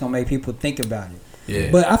know that's gonna make people think about it.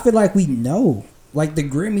 Yeah. But I feel like we know, like the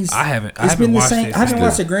Grammys. I haven't It's been the watched same. it. I haven't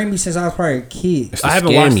watched the Grammys since I was probably a kid. I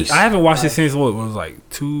haven't watched it since what was like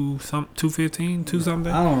 215, 2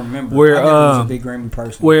 something. I don't remember. Where I never was a big Grammy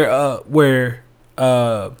person. Where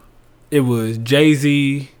it was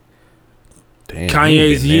Jay-Z. Damn,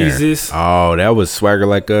 Kanye's Yeezus. Oh, that was Swagger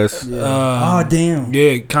Like Us. Yeah. Damn.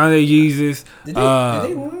 Yeah, Kanye Yeezus. Did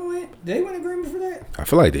they win a Grammy for that? I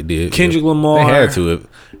feel like they did. Kendrick Lamar. They had to.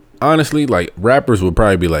 Honestly, like rappers would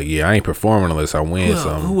probably be like, "Yeah, I ain't performing unless I win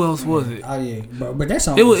something." Who else was it? Oh yeah, but that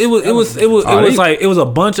song. It was a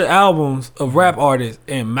bunch of albums of rap artists,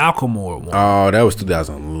 and Macklemore won. Oh, that was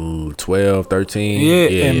 2012, 13.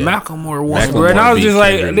 Yeah, and Macklemore won. Bro. And I was just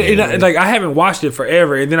like I haven't watched it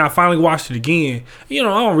forever, and then I finally watched it again. You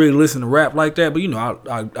know, I don't really listen to rap like that, but you know,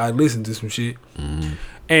 I listen to some shit. Mm.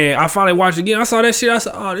 And I finally watched it again. I saw that shit. I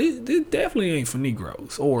said, "Oh, this definitely ain't for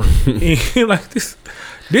Negroes." Or like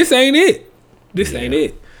this ain't it. This ain't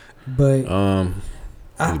it. But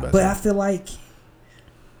I feel like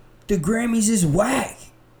the Grammys is whack.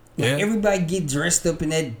 Like everybody get dressed up in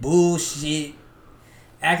that bullshit,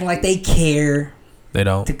 acting like they care. They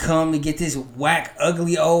don't. To come and get this whack,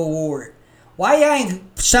 ugly old award. Why y'all ain't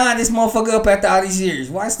shine this motherfucker up after all these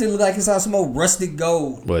years? Why it still look like it's all some old rusted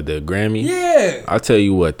gold? But the Grammy? Yeah. I'll tell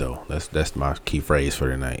you what though. That's my key phrase for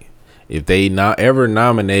tonight. If they not ever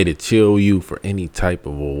nominated Chill You for any type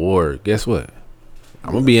of award, guess what?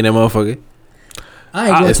 I'm gonna be in that motherfucker.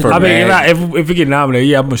 If we get nominated,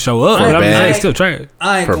 yeah, I'm gonna show up. But I'm still trying.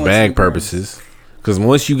 For bag purposes, because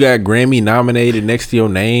once you got Grammy nominated next to your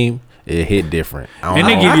name, it hit different. And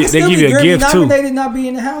they give you a gift too. Nominated, not be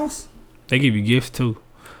in the house. They give you gifts too.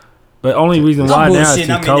 But only reason why now is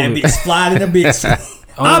I'm COVID. in that bitch, sliding a bitch.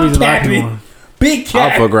 I'm capping. Big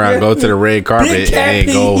cap. I'll fuck around, go to the red carpet, and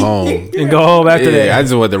go home. And go home after that. I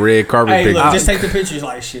just want the red carpet picture. Look, just take the pictures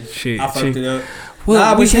like shit. I fucked it up.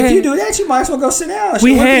 Well, but if you do that, you might as well go sit down.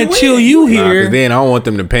 We had Chill You here. Cause then I don't want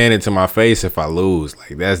them to pan into my face if I lose.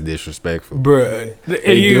 Like, that's disrespectful. Bruh.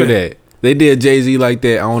 They do that. They did Jay-Z like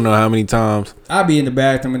that. I don't know how many times. I'll be in the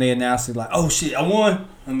bathroom and they announce it like, oh shit, I won.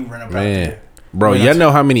 Let me run up out there. Bro, y'all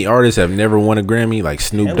know how many artists have never won a Grammy? Like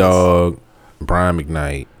Snoop Dogg, Brian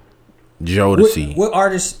McKnight, Jodeci. What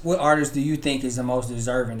artist do you think is the most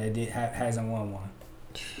deserving that hasn't won one?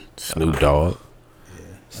 Snoop Dogg.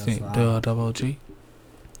 Snoop Dogg, Double G.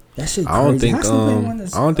 That shit crazy. I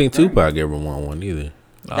don't think Tupac ever won one either.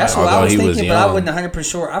 That's what I was thinking, but I wasn't 100%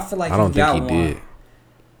 sure. I feel like I don't think he did.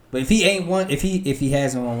 But if he ain't one, if he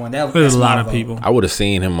hasn't won one, there's a lot of people. I would have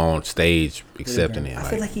seen him on stage accepting it. I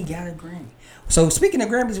feel like he got a Grammy. So speaking of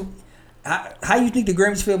Grammys, how you think the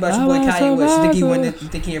Grammys feel about your boy Kanye West? You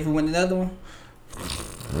think he ever win another one?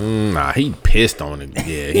 Nah, he pissed on it.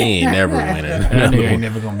 Yeah, he ain't never winning. That nigga ain't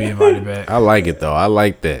never gonna be invited back. I like it though. I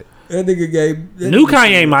like that. That nigga gave New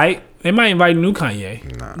Kanye might. They might invite new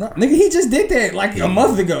Kanye. Nah, nigga, he just did that like a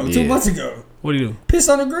month ago, 2 months ago. What do you do? Piss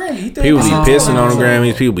on the Grammy. People be pissing on the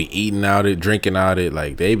Grammys. People be eating out it, drinking out it.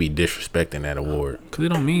 Like they be disrespecting that award. Cause it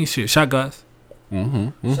don't mean shit. Shot glass.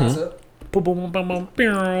 Shots up. Boom, boom, boom, boom, boom,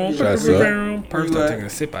 boom. Shots up. First, I'm taking a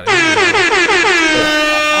sip out of it.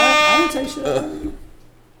 I don't take shit.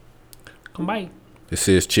 Come by. This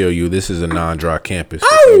is Chill You. This is a non-dry campus.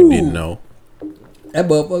 If you didn't know. That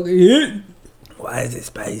motherfucker hit. Why is it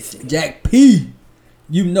spicy? Jack P.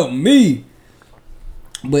 You know me.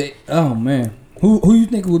 But oh man, who you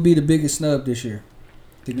think would be the biggest snub this year?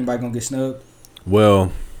 Think anybody gonna get snubbed?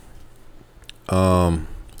 Well,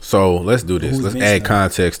 so let's do this. Let's add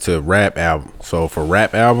context to rap album. So for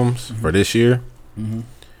rap albums for this year,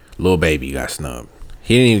 Lil Baby got snubbed.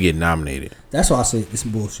 He didn't even get nominated. That's why I say it's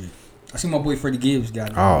some bullshit. I see my boy Freddie Gibbs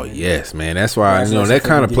got it. Oh yes, man. That's why that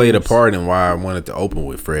kind of played a part in why I wanted to open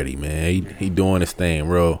with Freddie, man. He doing his thing,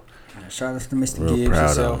 real. Shout out to Mr. Gibbs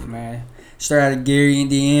himself, man. Straight out of Gary,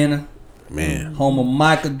 Indiana. Man. Home of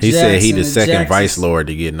Michael Jackson. He said he the second Vice Lord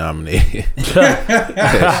to get nominated.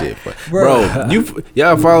 That shit, bro.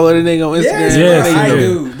 Y'all follow that nigga on Instagram? Yes, I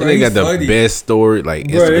do. They got the best story,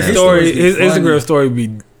 like bro, his Instagram story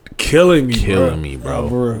be killing me,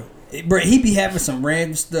 bro. Bro, he be having some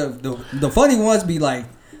random stuff. The funny ones be like,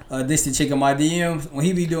 this the chick in my DMs. When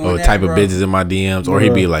he be doing that, type of bitches in my DMs. Or he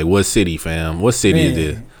be like, what city, fam? What city is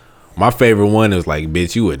this? My favorite one is like,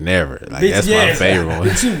 bitch, you would never. Like, bitch, that's my favorite one.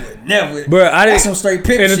 Bitch, you would never. Bro, I didn't. Some straight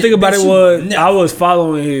picture. And the thing about it was, I was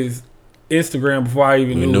following his Instagram before I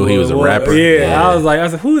even knew he was a rapper. Yeah, I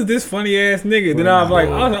said, who is this funny ass nigga? Then I was like,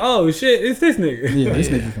 oh shit, it's this nigga. Yeah, this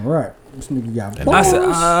nigga can rap. This nigga got bars. I said,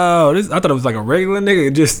 I thought it was like a regular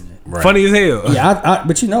nigga, just funny as hell. Yeah,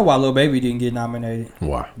 but you know why Lil Baby didn't get nominated?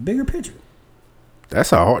 Why? Bigger picture.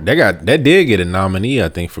 That's a hard. That did get a nominee, I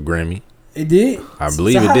think, for Grammy. It did. I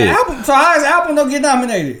believe it did. So how his album don't get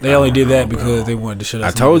nominated? They only did that because they wanted to shut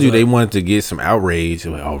us. I told you they wanted to get some outrage.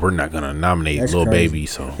 Like, we're not gonna nominate Lil Baby.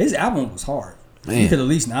 So his album was hard. You could at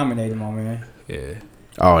least nominate him, man. Yeah.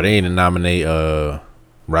 Oh, they didn't nominate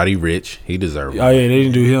Roddy Ricch. He deserved it. Oh yeah, they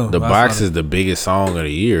didn't do him. The Box is the biggest song of the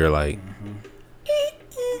year. Like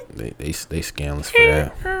they scandalous for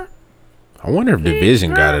that. I wonder if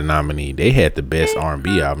Division got a nominee. They had the best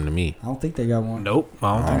R&B album to me. I don't think they got one. Nope.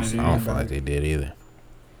 I don't feel like they did either.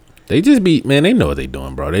 They just they know what they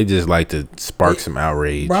doing, bro. They just like to spark some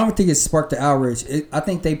outrage. Bro, I don't think it sparked the outrage. I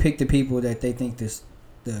think they picked the people that they think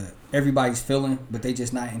everybody's feeling, but they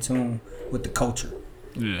just not in tune with the culture.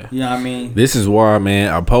 Yeah. You know what I mean? This is why,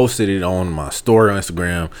 man, I posted it on my story on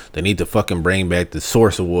Instagram. They need to fucking bring back the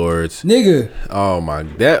Source Awards. Nigga. Oh my,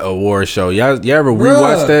 that award show. Y'all ever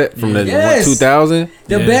rewatch that from the 2000?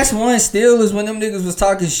 The best one still is when them niggas was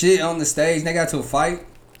talking shit on the stage and they got to a fight.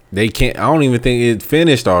 They can't. I don't even think it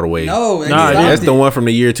finished all the way. No, that's the one from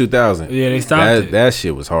the year 2000. Yeah, they stopped it. That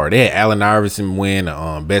shit was hard. They had Allen Iverson win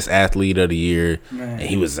best athlete of the year, and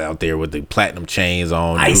he was out there with the platinum chains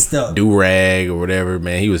on, do rag or whatever.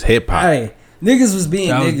 Man, he was hip hop. Hey, niggas was being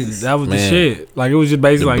niggas. That was the shit. Like it was just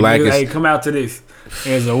basically like, hey, come out to this.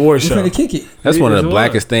 It's an award show. Kick it. That's one of the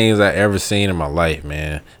blackest things I ever seen in my life,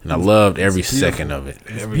 man. And I loved every second of it.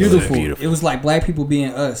 It's beautiful. It was like black people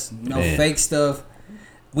being us. No fake stuff.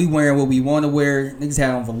 We wearing what we want to wear. Niggas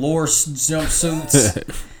had on velour jumpsuits.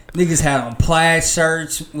 Niggas had on plaid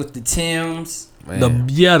shirts with the Timbs. Man. The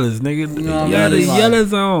Yettas, nigga. You know what I mean?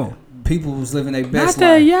 Yettas on. People was living their best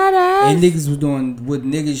life. And niggas was doing what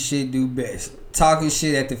niggas shit do best. Talking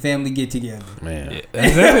shit at the family get together. Man.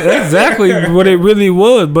 That's exactly what it really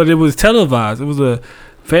was, but it was televised. It was a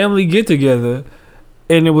family get together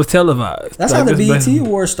and it was televised. That's how the BET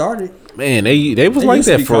Awards started. Man, they was like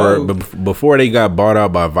that for before they got bought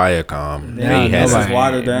out by Viacom. Now nobody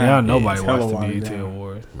watered down. Now nobody watched the BET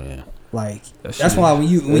Awards. Man, like that's why when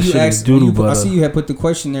you asked, I see you had put the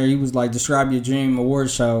question there. He was like, describe your dream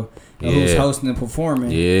award show. Who's hosting and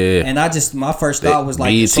performing? Yeah, and my first thought was like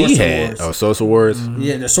BET the Source Awards. Oh, Source Awards. Mm-hmm.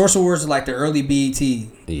 Yeah, the Source Awards are like the early BET.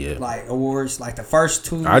 Yeah, like awards, like the first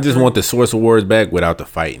two. I just want the Source Awards back without the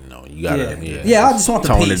fighting though. You gotta, I just want the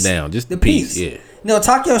tone peace. it down, just the peace. Yeah. No,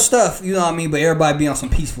 talk your stuff, you know what I mean, but everybody be on some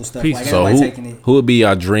peaceful stuff. Like so everybody taking it. Who would be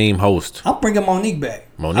our dream host? I'm bringing Monique back.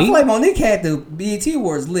 Monique? I feel like Monique had the BET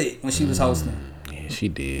Awards lit when she was hosting. Yeah, she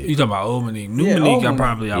did. You talking about old Monique? New Monique, I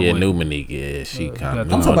probably. New Monique. Yeah, she kind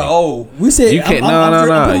of. I'm talking about old. We said you can't.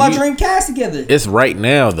 I'm putting my dream cast together. It's right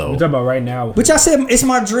now though. You talking about right now? But y'all said it's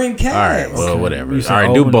my dream cast. All right, well, whatever. All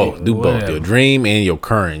right, do both. Do both. Your dream and your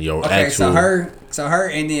current, your actual. So her,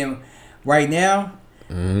 and then right now,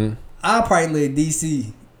 I'll probably let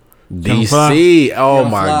DC. DC. Oh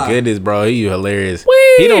Young my Fly. goodness, bro. He hilarious.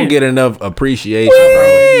 Wee. He don't get enough appreciation, bro.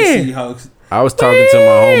 DC host. I was talking to my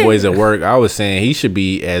homeboys at work. I was saying he should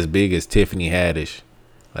be as big as Tiffany Haddish.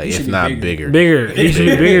 Like, He should if be not bigger. bigger. He should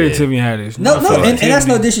be bigger than Tiffany Haddish. No, I feel like and that's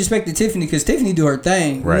no Tiffany- disrespect to Tiffany because Tiffany do her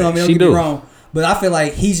thing. Right. You know what I mean? She Don't get do. me wrong. But I feel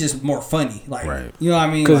like he's just more funny. Like, Right. you know what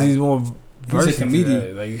I mean? Because Like, he's more he's a versatile.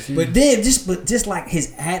 comedian. Like, you see- But then just like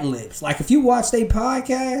his ad libs. Like if you watch they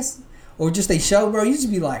podcast or just they show, bro, you just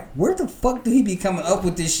be like, where the fuck do he be coming up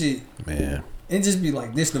with this shit? Man. And just be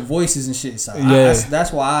like, this the voices and shit. So Yeah.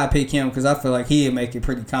 that's why I pick him because I feel like he'd make it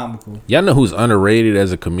pretty comical. Y'all know who's underrated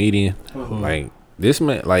as a comedian? Like, this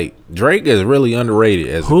man, like, Drake is really underrated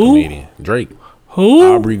as a comedian. Drake.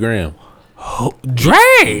 Who? Aubrey Graham.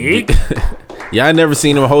 Drake? Y'all never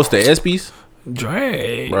seen him host the ESPYs?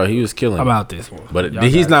 Drake. Bro, he was killing How it. about this one? But Y'all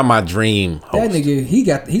he's got not my dream That host. nigga,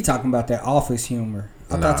 he talking about that office humor.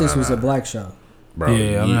 I thought this was a black show. Bro, Yeah,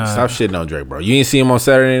 you I'm not- stop shitting on Drake, bro. You ain't see him on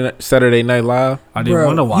Saturday Night Live? I didn't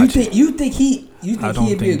want to watch it. You think I don't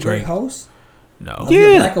he'd be a think great Drake- host? No. Of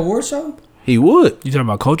the Black Award show? He would. You talking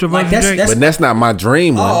about culture Like, versus Drake? But that's not my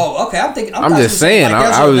dream one. Oh, okay. I'm thinking. I'm thought just you were saying, Like, I-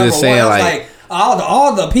 that's I your was number just saying, one. I was like,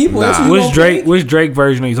 all the people. Nah. That's who you Which gonna Drake? pick? Which Drake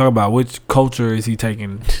version are you talking about? Which culture is he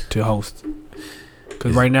taking to host?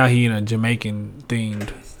 Because right now he in a Jamaican themed.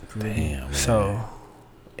 Damn. So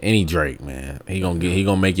Any Drake, man. He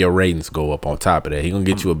gonna make your ratings go up on top of that. He gonna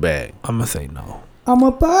get you a bag. I'm gonna say no.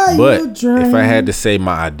 I'ma buy you a But drink. if I had to say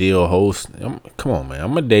my ideal host, come on, man.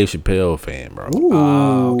 I'm a Dave Chappelle fan, bro.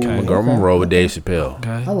 Ooh, okay. I'm gonna roll with Dave Chappelle.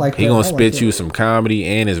 Okay. I like He that. gonna I like spit that. you some comedy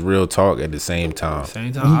and his real talk at the same time.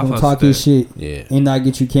 Same time. He I gonna fucks talk with his that. shit Yeah. and not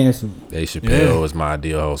get you canceled. Dave Chappelle Yeah. is my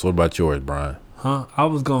ideal host. What about yours, Brian? Huh? I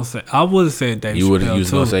was gonna say. I would have said Dave. You was Chappelle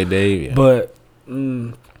gonna too, say Dave, yeah. but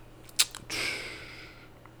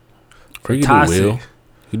Or you Toxic. do Will.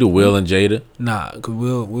 You do Will and Jada. nah, cause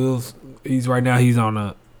Will's he's right now he's on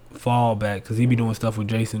a fallback because he be doing stuff with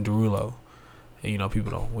Jason Derulo, and you know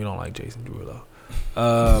we don't like Jason Derulo.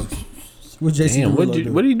 What Jason Damn, Derulo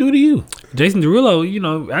do? what did he do to you? Jason Derulo, you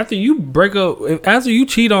know, after you break up, after you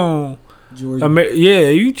cheat on, Jordan.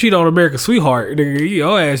 you cheat on America's Sweetheart, nigga,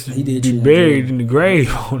 your ass He did be cheat on buried Jordan. in the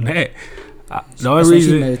grave on that. The only That's why she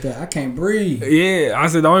reason, made that. I can't breathe. yeah, I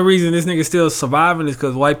said the only reason this nigga still surviving is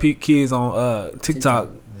because white kids on TikTok.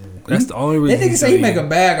 That's the only reason. That nigga say he make a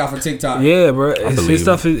bag off of TikTok. Yeah, bro. believe His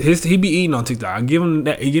stuff is he be eating on TikTok. I give him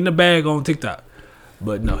that. He getting a bag on TikTok,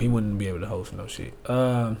 but no, he wouldn't be able to host no shit.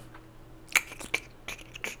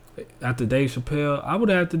 After Dave Chappelle, I would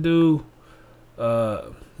have to do.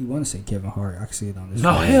 You want to say Kevin Hart? I can see it on this.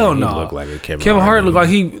 No, phone. hell He no. look like a Kevin Hart look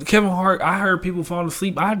dude. like Kevin Hart. I heard people falling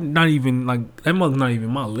asleep. I not even like that. Mother's not even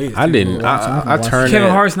my list. I didn't. I turned Kevin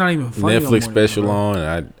that Hart's not even funny no more Netflix special anymore. on,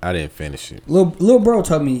 and I didn't finish it. Lil bro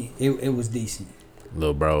told me it was decent.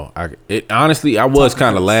 Little bro, honestly, I was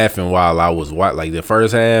kind of laughing while I was like the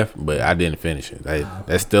first half, but I didn't finish it.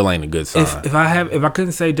 That still ain't a good sign. If I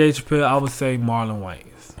couldn't say Dave Chappelle, I would say Marlon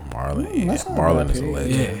Wayans. Marlon, yeah, that's not a Marlon bad is a pick.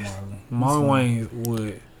 legend. Yeah, Marlon Wayans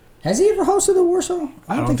would. Has he ever hosted a war show?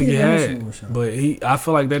 I don't think he ever hosted a war had, show. but I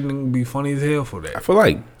feel like that nigga be funny as hell for I that. feel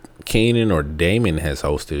like Keenan or Damon has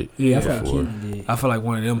hosted it. Yeah, I feel like before. Keenan did. I feel like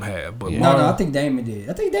one of them had, but Yeah. No, Marlon, I think Damon did.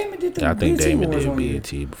 I think Damon did the I think BET Damon Awards did one year.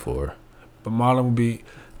 BET before. but Marlon would be,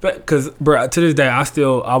 because bro, to this day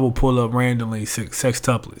I will pull up randomly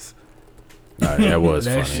sextuplets. Nah, that was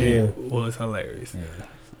That funny. shit was hilarious.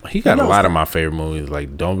 He got a lot of my favorite movies,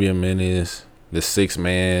 like Don't Be a Menace, The Sixth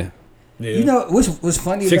Man. Yeah. You know what's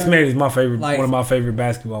funny? Six about Man it? is my favorite, Like, one of my favorite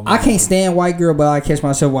basketball I movies. can't stand white girl, but I catch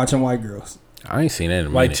myself watching white girls. I ain't seen that in a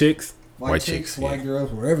White minute. chicks. White chicks, yeah. white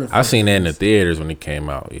girls, wherever. the I fuck seen it that in the is. theaters when it came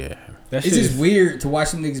out. Yeah, That It's shit just is, weird to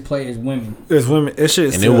watch them niggas play as women. it's women. That shit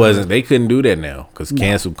is and it still- wasn't. They couldn't do that now because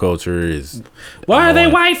cancel culture is Why are they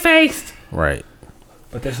annoying. white faced? right.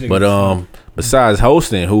 But that shit. But besides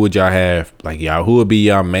hosting, who would y'all have? Like y'all, who would be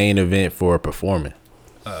y'all main event for performing?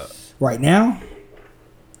 Right now,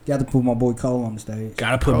 got to put my boy Cole on the stage.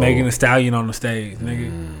 gotta put Cole. Megan Thee Stallion on the stage,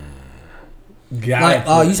 nigga. Gotta Like,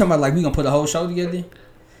 put- you talking about like we gonna put the whole show together?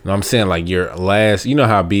 No, I'm saying like your last. You know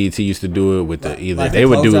how BET used to do it with the either like they the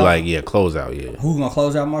would do closeout? like closeout. Yeah, Who gonna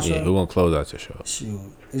close out my show? yeah. Who gonna close out your show? Shoot,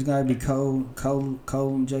 it's gotta be Cole,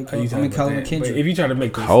 and J. Are Cole. you I talking mean about Cole that? and Kendrick. But if you try to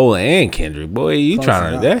make this, Cole and Kendrick, boy, you Close trying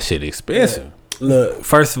it to out. that shit expensive. look.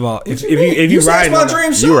 First of all, if You you said ride it's my on the-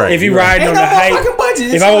 dream show. You right. if you You're right. riding on Ain't the no hype, motherfucking budget.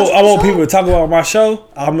 if It's I my want, dream people show. to talk about my show,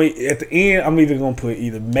 at the end I'm either gonna put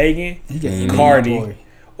either Megan, He got Cardi, boy.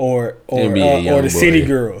 or NBA the Youngboy. City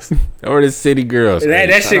Girls. Or the City Girls.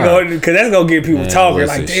 That shit go because that's gonna get people talking.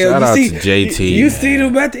 Listen, Like, shout damn, out you to see, JT, you see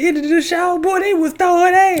them at the end of the show, boy. They was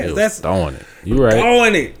throwing ass. They was That's throwing it. You right.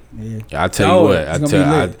 throwing it. I tell you what. I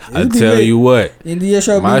tell you what. India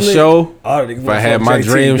show. My show. If I had my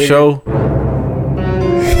dream show. Man,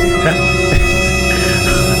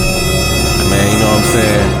 you know what I'm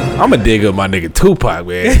saying? I'ma dig up my nigga Tupac,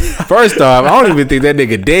 man. First off, I don't even think that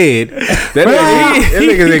nigga dead. That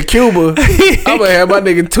nigga's in Cuba. I'ma have my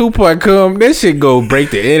nigga Tupac come. That shit go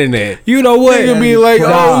break the internet. You know what? Nigga be like,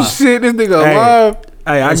 oh shit, this nigga alive.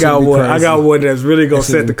 Hey, I got one. I got one that's really gonna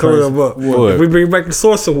set the club up. What? If we bring back the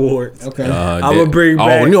Source Awards. Okay. I'm gonna bring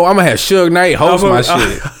back. Oh no, I'm gonna have Suge Knight host my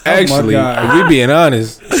shit. Actually, if we being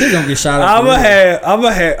honest, Shit gonna get shot up. I'm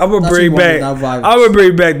gonna bring back. I'm gonna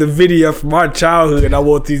bring back the video from our childhood, and I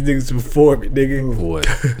want these niggas to perform it, nigga. What?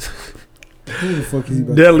 Who the fuck is he?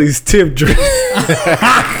 Deli's tip drink.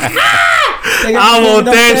 I want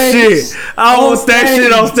that shit. I want that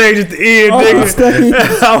shit on stage at the end,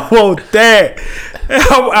 nigga. I want that.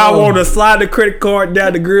 I want to slide the credit card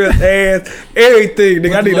down the girl's ass. Everything,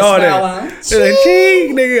 nigga. I need all that.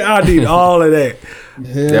 Nigga, I need all of that.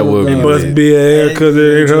 That would be It must be a hair because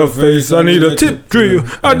it ain't her face. I need a tip drill.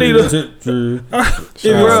 I need a tip drill.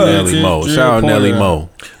 Shout out Nelly Mo. Shout out Nelly Mo.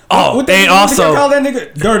 Oh, and also call that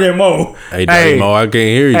nigga Dirty Mo. Hey, Dirty Mo, I can't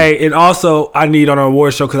hear you. Hey, and also I need on an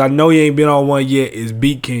award show because I know you ain't been on one yet. Is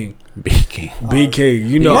Beat King. Beat King. Beat King.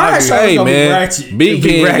 You know, hey man, Beat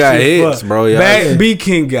King got hits, bro. Beat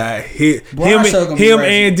King got hit. Him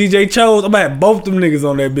and DJ Chose. I'm gonna have both them niggas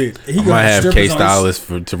on that bitch. I might have K Stylist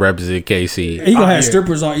to represent KC. He gonna have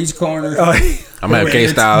strippers on each corner. I'm gonna have K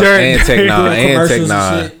Stylist and Tech Nine and Tech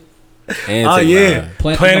Nine. Oh yeah,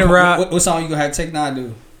 Planet Rock. What song you gonna have Tech Nine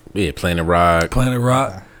do? Yeah, Planet Rock. Planet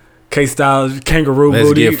Rock. K Styles, Kangaroo Let's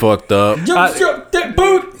Booty. Get Fucked Up. Jump that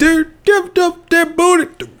booty. That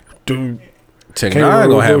booty. Tech Nine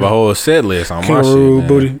gonna have a whole set list on my shit.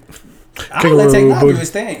 Booty. I'm gonna let Tech Nine do his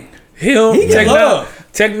thing. Him, He get love.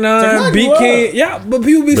 Tech Nine, Beat King. Yeah, but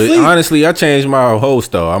people be But sleep. honestly, I changed my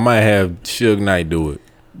host though. I might have Suge Knight do it.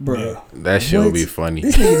 Bro, that shit would be funny.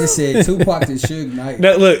 This nigga just said Tupac and Suge Knight.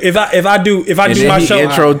 Now, look, if I do my show,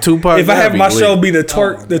 intro Tupac, if I have my show be the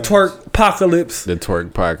twerk apocalypse, the twerk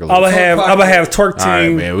apocalypse. I'm gonna have twerk team. All right,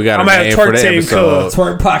 man, we got I'm a gonna name have for twerk the team episode.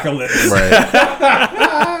 Twerk apocalypse.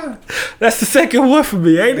 Right. That's the second one for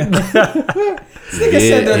me, ain't it? He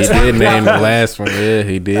did name the last one. Yeah,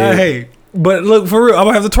 he did. Hey, but look, for real, I'm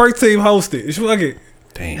gonna have the twerk team host it. Fuck it.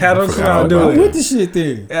 Damn, How them crowd do it? With the shit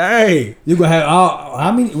there. Hey, you gonna have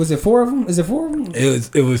how many? Was it 4 of them? Is it 4 of them?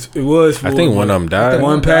 It was. I think one of them died.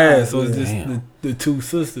 One passed. So it's just the two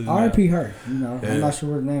sisters. R.I.P. her. You know, I'm not sure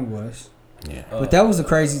what her name was. Yeah, but that was a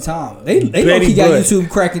crazy time. They low-key got YouTube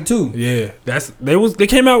cracking too. Yeah, they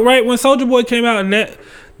came out right when Soulja Boy came out, and that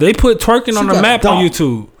they put twerking on the map on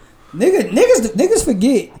YouTube. Niggas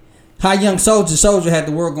forget how young Soulja had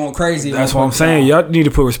the world going crazy. That's what I'm saying. Y'all need to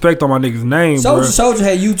put respect on my nigga's name, bro. Soulja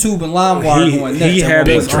had YouTube and LimeWire going nuts. He had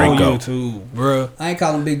Big this on Draco. YouTube, bro. I ain't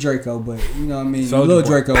calling Big Draco, but you know what I mean. Soulja Little Boy.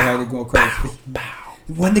 Draco had it going crazy.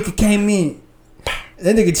 One nigga came in.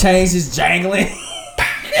 That nigga changed his jangling.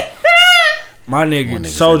 My nigga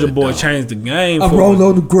Soulja Boy changed the game. I roll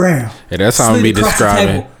on the ground. Yeah, that's how I'm be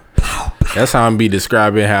describing. That's how I'm be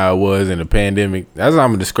describing how it was in the pandemic. That's how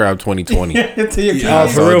I'm gonna describe 2020.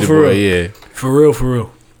 For real. Yeah, for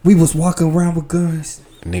real. We was walking around with guns.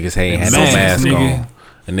 Niggas ain't had no mask on.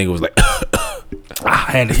 A nigga was like, I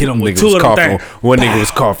had to hit him with nigga two was of them coughing. things. One nigga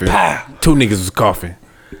was coughing. Two niggas was coughing.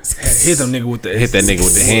 Hit them nigga with the Hit that nigga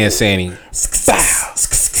with the hand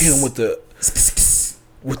sanitizer. Hit him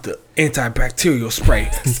with the antibacterial spray.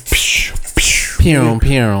 Pew.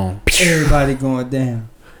 Everybody going down.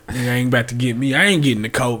 Nigga ain't about to get me. I ain't getting the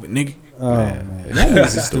COVID, nigga. Oh man, that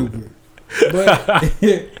nigga's stupid. But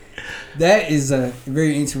that is a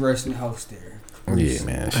very interesting host there. Yeah,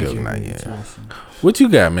 man. Suge Knight, yeah. What you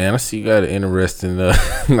got, man? I see you got an interesting.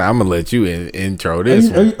 I'm gonna let you intro this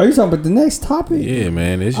one. Are you talking about the next topic? Yeah,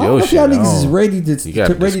 man. It's I don't your know if shit. y'all niggas is ready to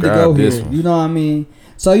go here. This one. You know what I mean?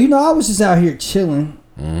 So I was just out here chilling,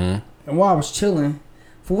 and while I was chilling,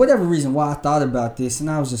 for whatever reason, why I thought about this, and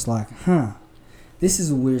I was just like, this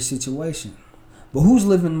is a weird situation. But who's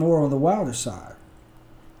living more on the wilder side?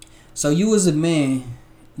 So you as a man,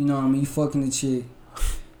 you know what I mean, you fucking the chick,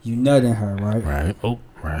 you nutting her, right? Right. Oh,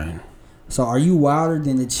 right. So are you wilder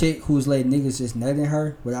than the chick who's letting niggas just nutting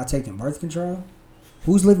her without taking birth control?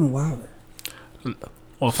 Who's living wilder?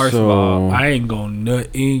 Well, first of all, I ain't gonna nut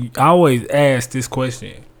in. I always ask this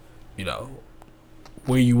question,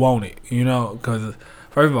 where you want it, because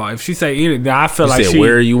First of all, if she say anything, I feel You like said she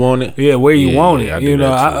where you want it. Yeah, where you want I it. do You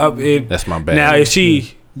know, that too. That's my bad. Now if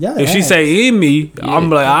she say in me, I'm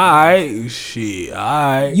like, all right, shit, all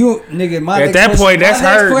right. You nigga, my at that point, that's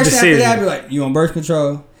her decision. I'd be like, you on birth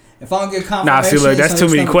control? If I don't get confirmation, Nah, see, look, that's too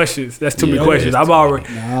many questions. That's too many questions. I'm already.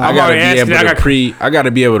 I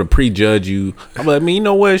gotta be able to prejudge you. I'm like, man, you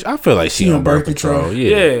know what? I feel like she on birth control.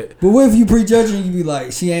 Yeah. But what if you prejudging? You be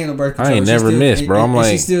like, she ain't on birth control. I ain't never missed, bro. I'm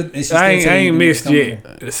like, I ain't missed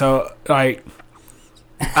yet. So like,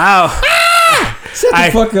 I'll shut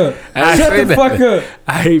the fuck up. Shut the fuck up.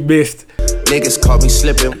 I ain't missed. Niggas caught me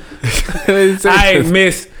slipping. I ain't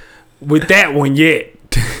missed with that one yet.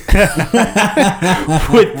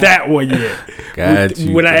 With that one yet. Got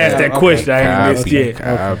you. When I asked that question, I ain't missed yet.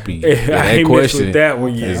 Copy. I ain't missed with that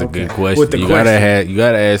one yet. It's a good question. You gotta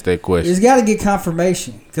ask that question. It's gotta get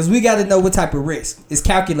confirmation because we gotta know what type of risk. It's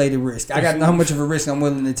calculated risk. I gotta know how much of a risk I'm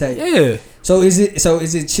willing to take. Yeah. So is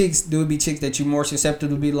it chicks? Do it be chicks that you more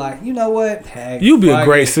susceptible to be like, you know what? Hey, you be a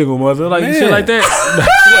great single mother, like shit like that.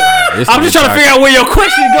 I'm just trying to figure out where your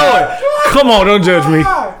question going. Come on, don't judge me.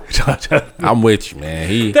 I'm with you,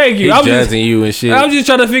 man. Thank you. I'm judging you and shit. I'm just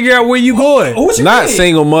trying to figure out where you going. Not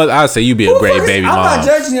single mother. I'd say you be a great baby mom. I'm not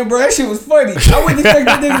judging him, bro. That shit was funny. I wouldn't expect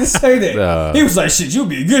that nigga to say that. He was like, shit, you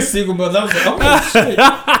be a good single mother. I was like, oh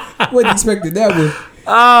shit. Wasn't expecting that one.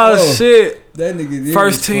 Oh shit. That nigga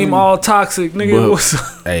first team all toxic,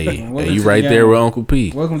 nigga. Hey, you right there with Uncle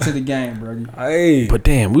P. Welcome to the game, brody. Hey. But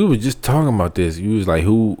damn, we was just talking about this. You was like,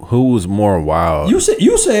 who was more wild? You said.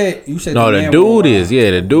 No, the dude is.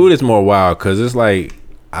 Yeah, the dude is more wild because it's like,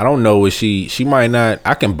 I don't know what she might not.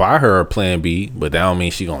 I can buy her a plan B, but that don't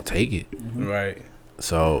mean she gonna take it. Mm-hmm. Right.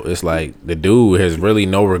 So it's like the dude has really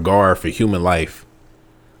no regard for human life.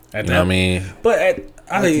 You know what I mean? But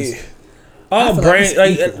I mean. All brain,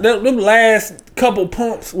 like them last couple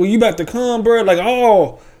pumps when you about to come, bro, like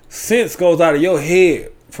all sense goes out of your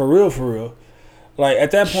head for real. Like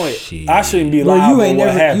at that point, I shouldn't be liable.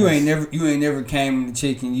 You ain't never came to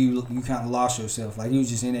chick and you kind of lost yourself. Like you was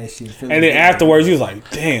just in that shit. And then afterwards, you was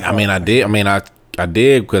like, damn. I mean, I did. I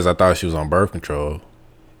did because I thought she was on birth control.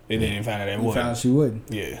 And then found out that you found out she wouldn't.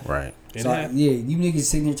 Yeah. Right. So you niggas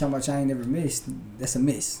sitting here talking about y'all ain't never missed. That's a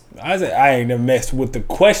miss. I said I ain't never messed with the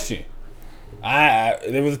question.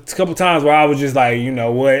 There was a couple times where I was just like, you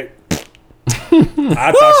know what?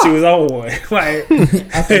 I thought she was on one. Like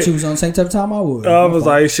I thought she was on the same type of time I would. I was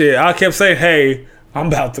like, shit. I kept saying, hey, I'm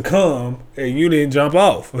about to come, and you didn't jump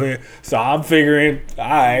off. So I'm figuring, all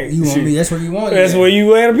right. You want me? That's where you want. That's where you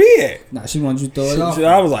want to be at. Nah, she wanted you to throw it off.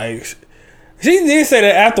 I was like, she did say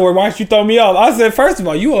that afterward. Why don't you throw me off? I said, first of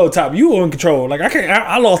all, you on top, you in control. Like I can't.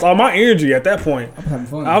 I lost all my energy at that point. I'm having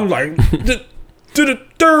fun. I'm like.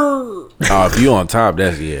 Oh, if you on top,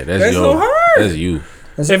 that's your, that's you.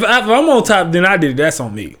 If I'm on top, then I did it. That's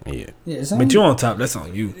on me. Yeah. But you on top, that's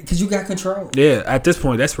on you. Because you got control. Yeah. At this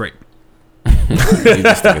point, that's rape. You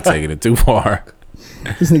just taking it too far.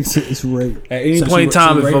 This nigga said it's rape. At any point in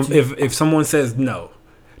time, if someone says no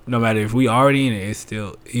matter if we already in it, it's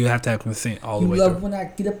still you have to have consent all the way. You love through. when I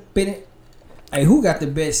get up in it. Hey, who got the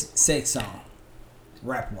best sex song,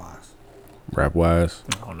 rap wise? Rap wise,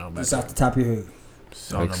 I don't know about just off the top of your head.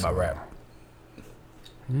 I don't know about rap.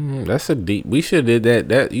 That's a deep. We should have did that.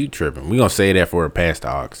 That you tripping? We gonna say that for a past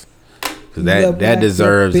the aux, because that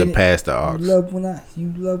deserves a past the aux. You love when I.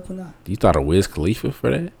 You thought of Wiz Khalifa for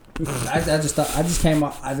that? I just came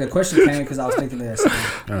up. The question came because I was thinking of that.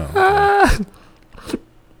 Oh, okay.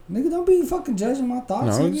 Nigga, don't be fucking judging my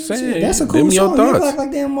thoughts. No, I'm just saying. That's a cool song. You act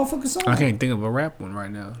like damn motherfucking song. I can't think of a rap one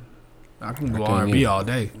right now. I can go R&B all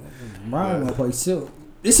day. Brian wanna play Silk.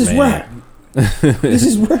 This is rap. This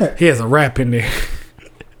is rap. He has a rap in there.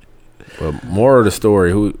 But more of the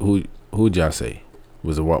story, who'd y'all say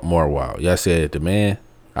was more wild? Y'all said the man.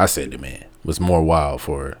 I said the man was more wild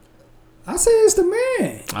for her. I say it's the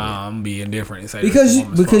man. I'm being different and say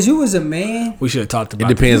because you was a man. We should have talked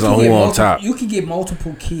about. It depends on who on top. You can get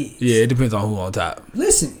multiple kids. Yeah, it depends on who on top.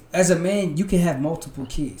 Listen, as a man, you can have multiple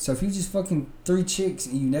kids. So if you just fucking 3 chicks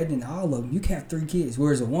and you nutting all of them, you can have 3 kids.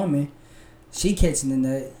 Whereas a woman, she catching the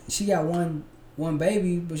nut. She got one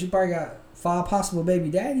baby, but she probably got 5 possible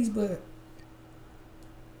baby daddies. But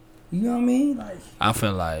you know what I mean? Like I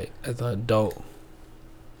feel like as an adult,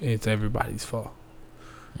 it's everybody's fault.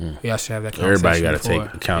 Y'all should have that conversation. Everybody got to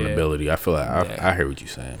take accountability. I feel like I hear what you're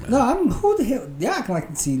saying, man. No, who the hell? Y'all acting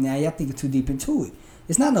like see now. Y'all thinking too deep into it.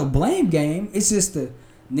 It's not no blame game. It's just the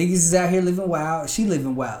niggas is out here living wild. She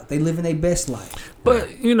living wild. They living their best life.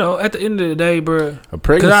 But you know, at the end of the day, bro, a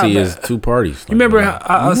pregnancy is 2 parties. You remember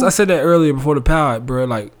how I said that earlier before the power, bro?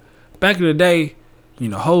 Like back in the day, you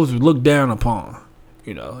know, hoes were looked down upon.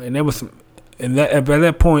 You know, and there was some. and that by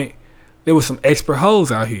that point, there was some expert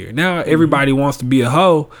hoes out here. Now everybody wants to be a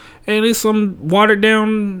hoe, and there's some watered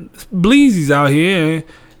down bleezies out here, and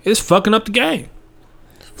it's fucking up the game.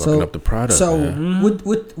 Fucking up the product. So man.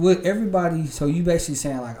 with everybody, so you basically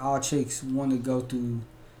saying like all chicks want to go through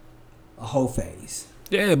a hoe phase.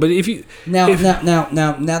 Yeah, but if you now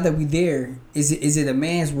that we there, is it a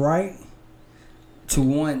man's right to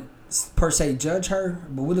want per se judge her?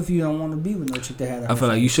 But what if you don't want to be with no chick that had a hoe I feel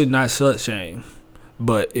like phase? you should not slut shame,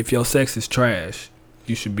 but if your sex is trash,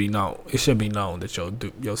 you should be known. It should be known that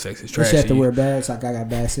your sex is You trash. should have to wear bags like I got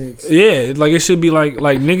bad sex. Yeah, like it should be like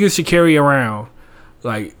niggas should carry around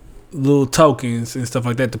like little tokens and stuff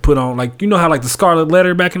like that to put on, like, you know how like the Scarlet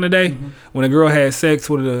Letter back in the day when a girl had sex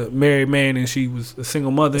with a married man and she was a single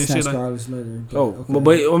mother It's and not shit like. Scarlet's Letter.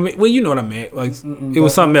 But I mean, well, you know what I meant. Like it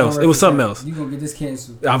was something else. It was something else. You gonna get this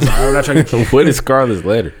canceled? I'm sorry. I'm not trying to. What is Scarlet's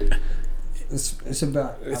Letter? It's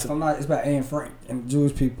about it's about Anne Frank and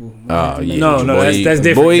Jewish people. Oh yeah. No, boy, that's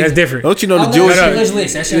different. boy, That's different. Don't you know the Oh, Jewish?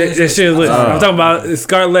 that shit That shit is lit. Oh. I'm talking about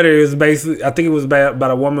Scarlet Letter is basically. I think it was about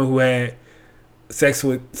a woman who had sex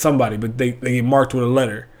with somebody, but they get marked with a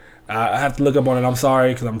letter. I have to look up on it. I'm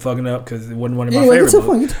sorry because I'm fucking up because it wasn't one of my favorite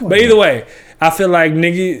books. But either way, I feel like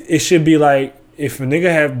nigga, it should be like if a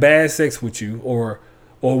nigga have bad sex with you or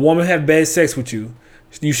a woman have bad sex with you,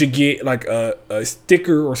 you should get like a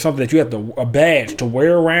sticker or something that you have a badge to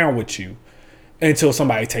wear around with you until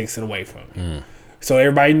somebody takes it away from you. So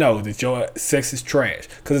everybody knows that your sex is trash.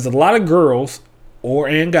 Because there's a lot of girls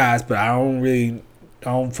and guys, but I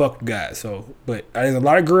don't fuck with guys. So, but there's a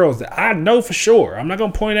lot of girls that I know for sure. I'm not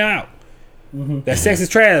gonna point out that sex is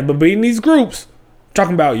trash, but being in these groups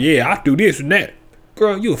talking about, yeah, I do this and that.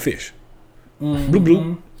 Girl, you a fish. Blue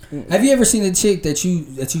blue. Have you ever seen a chick that you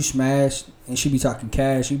smashed and she be talking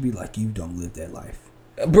cash? You be like, you don't live that life,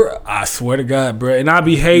 Bro, I swear to God, bro. And I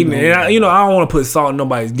be hating it. And I don't want to put salt in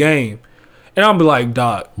nobody's game. And I'll be like,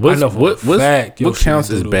 Doc, I know for a fact. What counts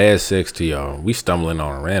as bad sex to y'all? We stumbling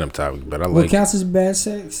on a random topic, but I like. What counts as bad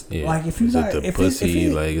sex? Yeah. Like if you is not it the if pussy,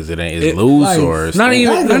 it, like is it loose like, or it's not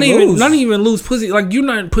even loose pussy. Like you're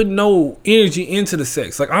not putting no energy into the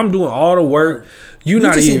sex. Like I'm doing all the work. You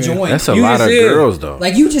not just even enjoying. That's a lot of girls though.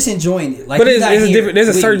 Like you just enjoying it. Like, but it's a different. There's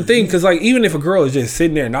a certain thing because like even if a girl is just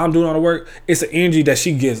sitting there and I'm doing all the work, it's an energy that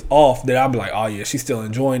she gives off that I'll be like, oh yeah, she's still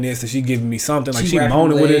enjoying this and she giving me something. Like she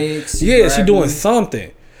moaning with it. She doing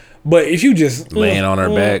something. But if you just laying on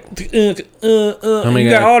her back, you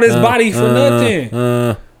got all this body for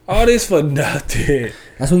nothing. All this for nothing.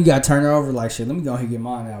 That's when you gotta turn her over. Like shit. Let me go ahead and get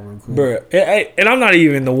mine out real quick, Bro, and I'm not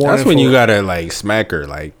even the one. That's when you gotta like smack her,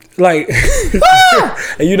 like.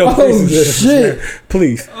 And you know, shit,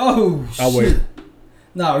 please. Oh, I'll wait.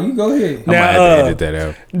 No, you go ahead. I might have to edit that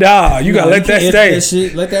out. Nah, you gotta let that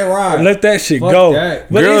stay. Let that ride. Let that shit Fuck go.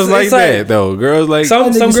 That. But girls like that though. Girls like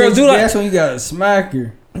some girls do like. That's when you gotta smack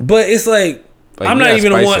her. But it's like I'm you not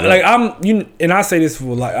even the spice one. it Like up. and I say this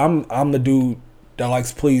for like I'm the dude that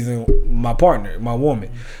likes pleasing my partner, my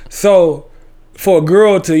woman. So for a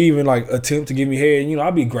girl to even like attempt to give me head,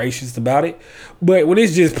 I'll be gracious about it. But when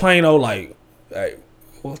it's just plain old like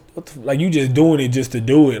what the, like you just doing it just to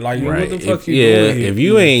do it, like right. what the fuck you doing here? If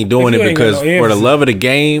you ain't doing it because for the love of the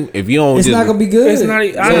game, if you don't, it's not gonna be good. It's not.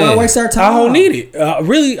 I don't waste our time. I don't need it. I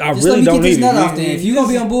really don't need it. Let me get this nut off then. If you gonna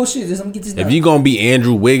be on bullshit, just let me get this nut. If you gonna be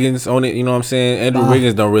Andrew Wiggins on it, you know what I'm saying? Andrew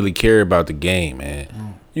Wiggins don't really care about the game, man.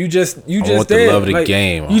 You just want there. the love of the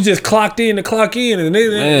game. You just clocked in to clock in and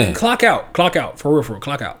then clock out for real,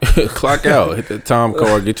 clock out. Clock out. Hit the time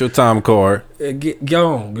card. Get your time card. Get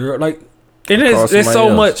on, girl. Like, and there's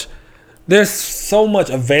so much. There's so much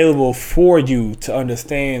available for you to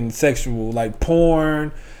understand sexual, like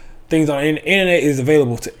porn, things on the internet is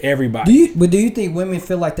available to everybody. Do you think women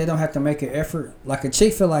feel like they don't have to make an effort? Like a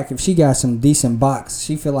chick feel like if she got some decent box,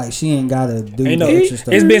 she feel like she ain't gotta do the extra stuff.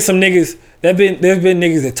 There's been some niggas there's been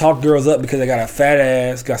niggas that talk girls up because they got a fat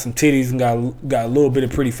ass, got some titties, and got a little bit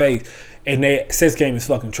of pretty face, and their sex game is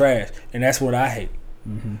fucking trash, and that's what I hate.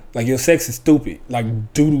 Mm-hmm. Like your sex is stupid,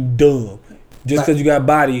 like doo dumb. Just because you got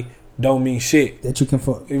body don't mean shit. That you can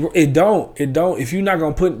fuck. It don't. If you're not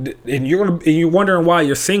gonna put and you're wondering why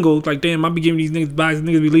you're single, like damn, I be giving these niggas bodies,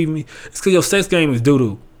 niggas be leaving me. It's because your sex game is doo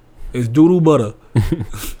doo. It's doo doo butter.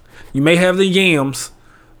 You may have the yams,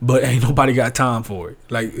 but ain't nobody got time for it.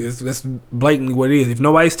 Like that's blatantly what it is. If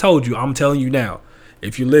nobody's told you, I'm telling you now.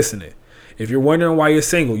 If you're listening, if you're wondering why you're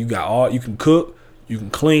single, you can cook, you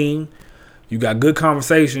can clean, you got good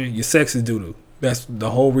conversation. Your sex is doo doo. That's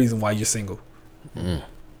the whole reason why you're single. You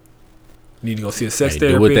need to go see a sex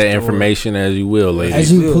therapist. Do with that information as you will, ladies.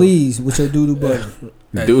 As you please with your doo-doo butter.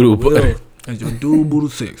 Doo-doo butter. That's your dude boodle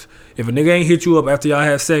sex. If a nigga ain't hit you up after y'all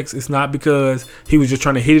have sex, it's not because he was just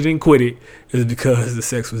trying to hit it and quit it. It's because the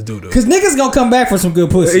sex was doo-doo. Cause niggas gonna come back for some good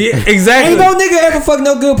pussy. Yeah, exactly. Ain't no nigga ever fuck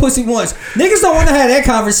no good pussy once. Niggas don't want to have that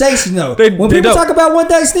conversation though. When people talk about one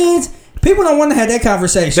night stands, people don't want to have that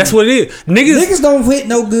conversation. That's what it is. Niggas don't hit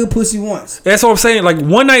no good pussy once. That's what I'm saying. Like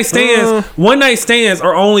one night stands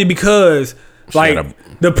are only because like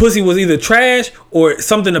the pussy was either trash or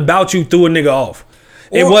something about you threw a nigga off.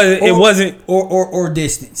 It wasn't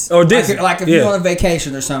distance. Or distance. Like if you're on a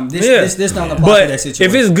vacation or something. This don't apply to that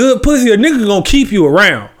situation. If it's good pussy, a nigga gonna keep you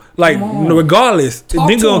around. Like regardless, the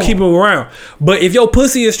nigga gonna keep him around. But if your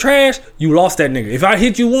pussy is trash, you lost that nigga. If I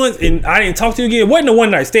hit you once and I didn't talk to you again, it wasn't a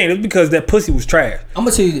one night stand. It was because that pussy was trash. I'm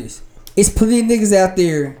gonna tell you this. It's plenty of niggas out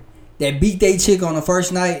there that beat they chick on the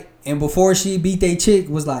first night, and before she beat they chick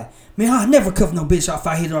was like, man, I never cuff no bitch off.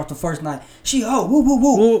 I hit her off the first night. She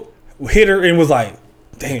woo. Hit her and was like,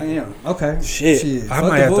 damn. Okay. Shit. I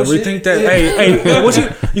might have to rethink that. Hey, what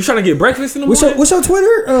you trying to get breakfast in the morning? What's your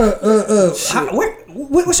Twitter?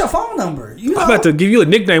 What's your phone number? You know? I'm about to give you a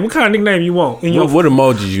nickname. What kind of nickname you want? What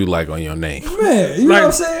emojis you like on your name? Man, you know what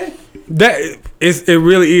I'm saying? It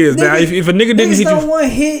really is. Now, if a nigga didn't hit don't want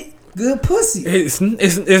hit good pussy. It's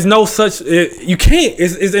no such. You can't.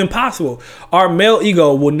 It's impossible. Our male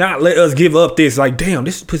ego will not let us give up this. Like, damn,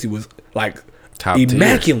 this pussy was like top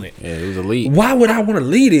immaculate. Yeah, it was elite. Why would I want to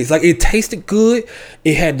leave this? Like, it tasted good.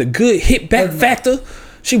 It had the good hit back factor.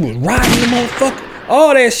 She was riding the motherfucker.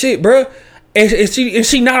 All that shit, bro. And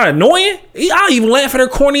she not annoying? I'll even laugh at her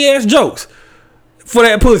corny ass jokes for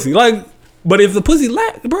that pussy. Like, but if the pussy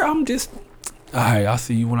laugh, bro, I'm just, alright, I'll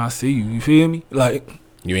see you when I see you. You feel me? Like,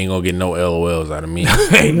 you ain't gonna get no LOLs out of me.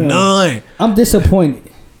 Ain't none. I'm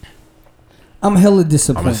disappointed. I'm hella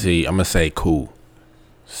disappointed. I'm gonna say cool.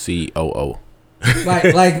 COO.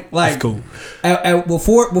 Like that's cool.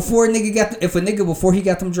 Before a nigga got if a nigga before he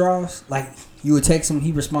got them draws, like you would text him,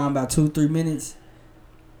 he respond about 2-3 minutes.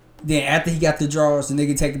 Then after he got the draws, the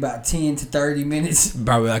nigga take about 10 to 30 minutes.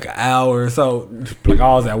 Probably like an hour or so. Like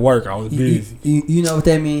I was at work, I was busy. You know what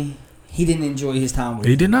that mean? He didn't enjoy his time with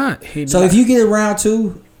you. He did not. If you get around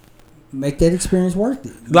to make that experience worth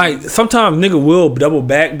it. Like sometimes nigga will double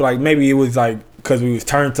back, but like maybe it was like because we was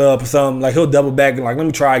turned up or something. Like he'll double back and like let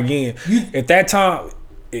me try again. At that time,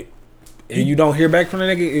 and you don't hear back from the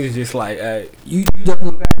nigga, it's just like you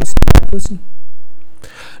doubling back with some bad pussy.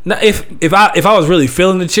 Now if I was really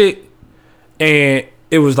feeling the chick and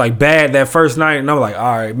it was like bad that first night and I'm like,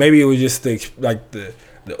 all right, maybe it was just the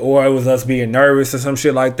or it was us being nervous or some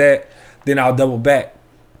shit like that, then I'll double back.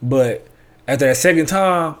 But after that second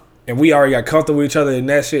time and we already got comfortable with each other and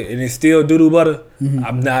that shit and it's still doo-doo butter,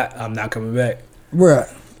 I'm not coming back.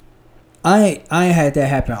 Bruh, I ain't had that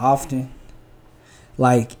happen often.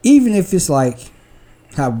 Like even if it's like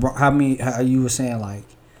how you were saying, like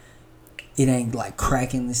it ain't like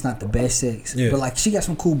cracking, it's not the best sex, but like she got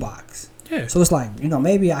some cool box. Yeah. So it's like, you know,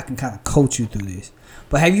 maybe I can kind of coach you through this.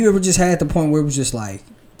 But have you ever just had the point where it was just like,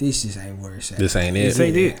 this just ain't where it's at? This ain't it. This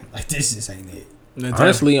ain't it. Like this just ain't it.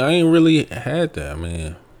 Honestly, I ain't really had that,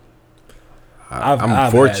 man.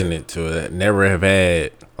 I'm fortunate to never have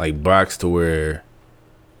had like box to where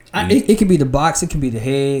it can be the box, it can be the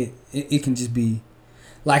head, it can just be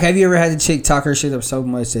like, have you ever had the chick talk her shit up so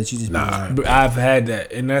much that you just But I've had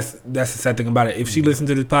that, and that's the sad thing about it. If she listens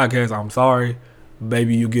to this podcast, I'm sorry,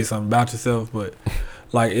 baby, you get something about yourself, but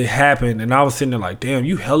like it happened, and I was sitting there like, damn,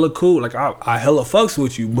 you hella cool, like I hella fucks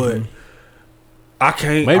with you, but I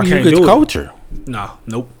can't. Maybe I can't you could do coach her. Nah,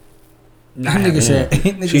 nope. Nigga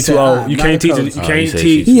said, she's too old. You can't teach. You can't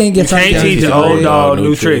teach. He ain't you can't teach the old dog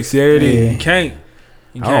new tricks. There it is. You can't.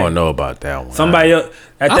 I don't know about that one. Somebody else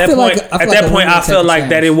at that point, I felt like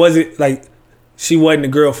that it wasn't like she wasn't the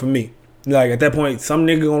girl for me. Like at that point, some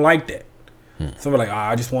nigga gonna like that. Somebody like,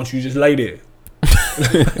 I just want you to just lay there.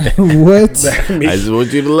 What? I just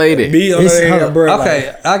want you to lay there. Be on there, bro.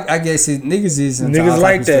 Okay, I guess niggas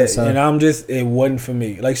like that, so. And I'm just, it wasn't for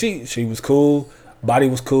me. Like she was cool, body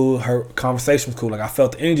was cool, her conversation was cool. Like I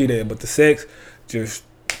felt the energy there, but the sex just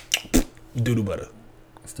doo-doo butter.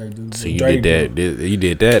 So you did that. You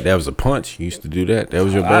did that. That was a punch. You used to do that. That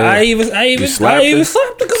was your bad. I even slapped her.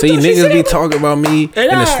 See, niggas be talking about me in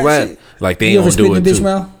the slap like they don't do it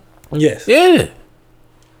too. Yes. Yeah.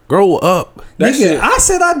 Grow up. Nigga, I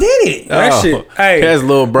said I did it. That shit. Hey, that's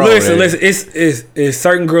little bro. Listen. It's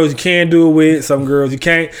certain girls you can do it with. Some girls you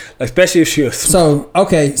can't. Like, especially if she's So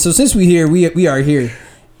since we here, we are here,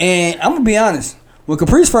 and I'm gonna be honest. When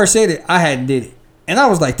Caprice first said it, I hadn't did it. And I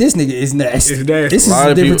was like, this nigga is nasty. It's nasty. This is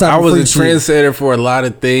a different type of I was a trendsetter for a lot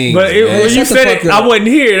of things. But when you said it, I wasn't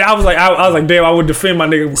here. I was like, damn, I would defend my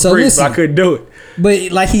nigga Caprice, but I couldn't do it.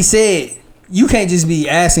 But like he said, you can't just be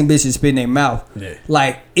asking bitches to spit in their mouth. Yeah.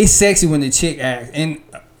 Like, it's sexy when the chick asks. And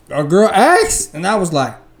a girl asks, and I was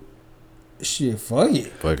like, shit, fuck it.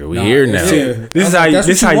 Fuck it, we here now. This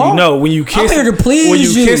is how you know when you kiss. I'm here to please when you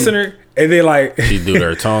you. Kissing her, and then like she do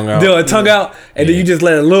her tongue out. do her tongue out, and then you just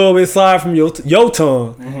let a little bit slide from your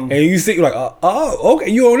tongue, and you see like, oh, okay,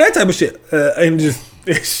 you on that type of shit, and just.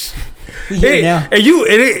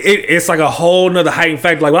 It's like a whole nother heightened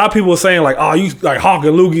factor. Like a lot of people were saying, like, oh, you like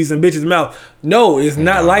honking loogies in bitches' mouth. No, it's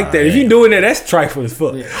not like that. If you doing that, that's trifling as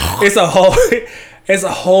fuck. Yeah. It's a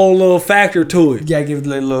whole little factor to it. You gotta give it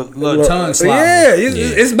a little tongue slobber. Yeah,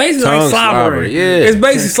 it's basically tongue like slobbering. Yeah, it's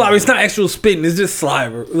basically slobber. It's not actual spitting. It's just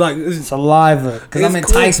saliva. Like it's saliva. Because I'm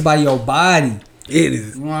enticed by your body. It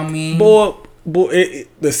is. You know what I mean? Boy,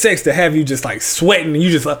 the sex to have you just like sweating, and you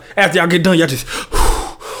just after y'all get done, y'all just.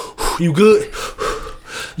 You good?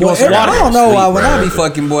 You want some water? I don't know why when I be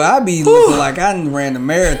fucking, boy, I be looking like I done ran a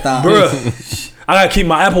marathon. Bruh, I gotta keep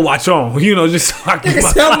my Apple Watch on, you know, just so I keep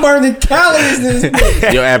I'm burning calories in this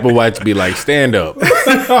bitch. Your Apple Watch be like, stand up. Nigga,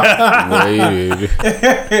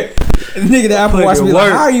 the Apple Watch be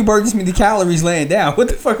like, how are you burning this many calories laying down? What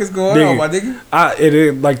the fuck is going on, my nigga? It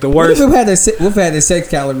is like the worst. We've had the sex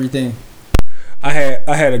calorie thing. I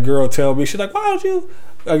had a girl tell me, she's like, why don't you?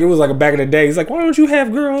 Like it was like a back in the day. He's like, why don't you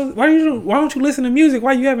have girls? Why don't you listen to music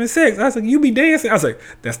while you having sex? I was like, you be dancing. I was like,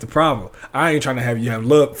 that's the problem. I ain't trying to have you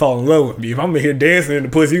fall in love with me. If I'm in here dancing in the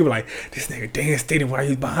pussy, you be like, this nigga danced in while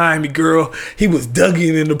he's behind me, girl. He was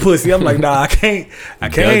dugging in the pussy. I'm like, nah, I can't.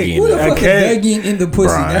 Who the fuck is dugging in the pussy?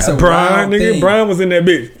 Brian. That's a Brian, wild nigga. thing. Brian was in that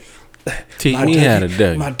bitch. Teach me how to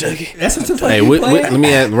Dougie. My Dougie. That's what you fucking Hey, let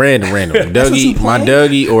me ask random. Dougie, my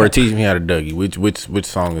Dougie, or Teach Me How to Dougie. Which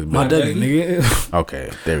song is better? My Dougie, nigga. Okay,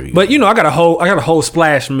 there we go. But you know, I got a whole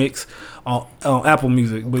splash mix on Apple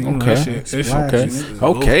Music. But you know that shit. It's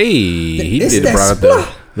Okay. He did brought up the.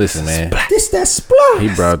 Listen, man. This that splash. He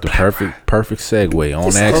brought the perfect segue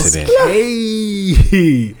on accident.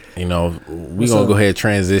 Hey. You know, we gonna go ahead and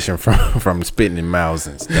transition from spitting in mouths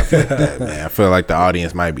and stuff like that, man. I feel like the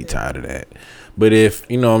audience might be tired of that. But if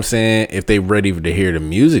you know what I'm saying, if they ready to hear the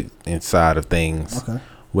music inside of things,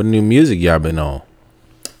 what new music y'all been on?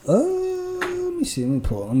 Let me see.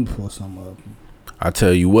 Let me pull some up. I'll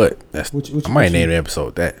tell you what. I might name the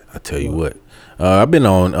episode that. I'll tell you what. I've been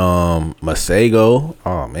on Masego.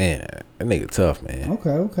 Oh man, that nigga tough, man.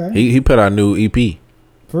 Okay. He put out a new EP.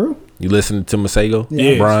 For real? You listening to Masego?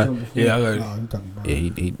 Yeah, Brian. Yeah, I heard Yeah,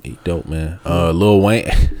 he dope, man. Lil Wayne.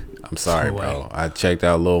 I'm sorry, bro. I checked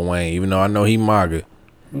out Lil Wayne, even though I know he MAGA.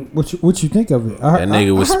 What you think of it? That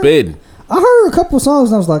nigga was spitting. I heard a couple songs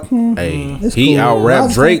and I was like, hey, he out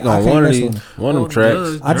rapped Drake on one of them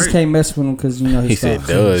tracks. I just can't mess with him because you know he said,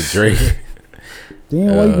 "Does Drake?"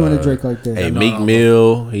 Damn, why you going to Drake like that? Hey, Meek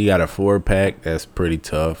Mill, he got a 4-pack. That's pretty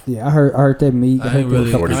tough. Yeah, I heard that Meek. I ain't really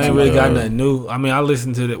got nothing new. I mean, I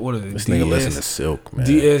listened to that. What is it? This nigga listen to Silk, man.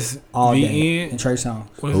 DSVN and Trey Songz.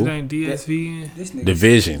 What is his name? DSVN.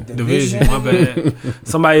 Division. My bad.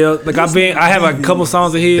 Somebody else. Like I have like a couple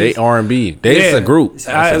songs of his. They R&B. It's a group.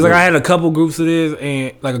 I had a couple groups of this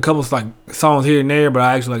and like a couple like songs here and there, but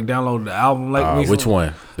I actually like downloaded the album. Like which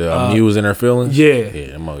one? The Muse and Her Feelings.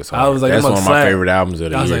 Yeah, I was like, that's one of my favorite albums of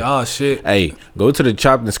the year. I was like, oh shit. Hey, go to the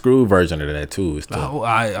chopped and screwed version of that too. It's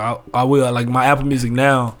I will. Like my Apple Music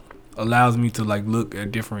now allows me to like look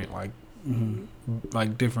at different like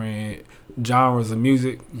like different genres of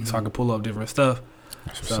music, so I can pull up different stuff.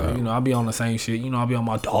 So you know, I'll be on the same shit. You know, I'll be on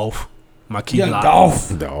my Dolph. My key Dolph.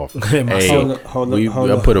 Hey,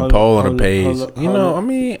 I put a poll on the page. You know, I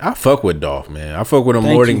mean, I fuck with Dolph, man. I fuck with him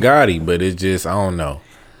more than Gotti, but it's just I don't know.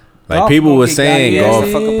 Like Dolph people were saying, Dolph,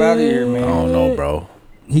 fuck up out of here, man. I don't know, bro.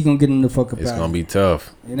 He gonna get him the fuck up. It's gonna be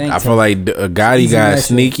tough. I feel like Gotti got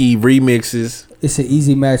sneaky remixes. It's an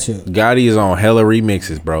easy matchup. Gotti is on hella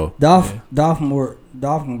remixes, bro. Dolph can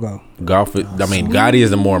go. Gotti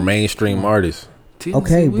is the more mainstream artist.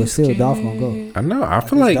 Okay, but still, Dolph gonna go. I know. I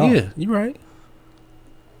feel like Dolph. You're right.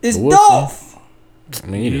 It's Dolph. I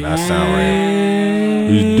mean, he did not sound right.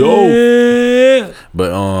 He's dope.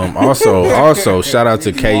 But also shout out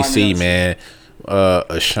to KC, man.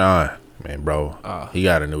 Ashawn, man, bro. He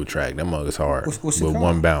got a new track. That mug is hard. What's with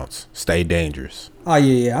one bounce. Stay dangerous. Oh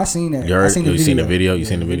yeah, I seen that. You seen the video? You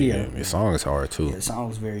seen the video? The song is hard too. Yeah, the song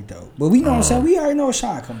was very dope. But we know what I'm saying. We already know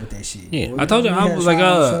Ashawn come with that shit. Yeah, I told you I was like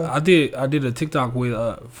I did a TikTok with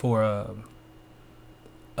for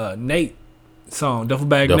Nate song Duffel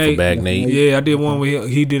Bag Nate. Yeah, I did one where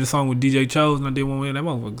he did a song with DJ Chose, and I did one with that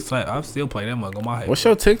motherfucker slap. I still play that motherfucker on my head. What's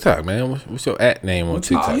your TikTok, man? What's your @name on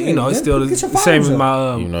TikTok? You know, it's still the same as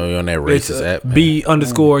my you know, you're on that racist app.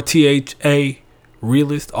 B_THA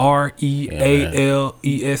Realist, REALEST.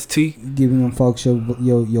 Giving them folks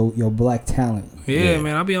your black talent. Yeah,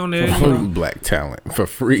 man, I be on there. Black talent for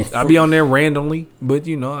free. I be on there randomly, but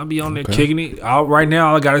you know, I be on there kicking it. Right now,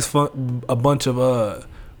 all I got is a bunch of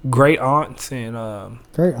great aunts and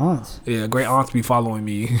great aunts. Yeah, great aunts be following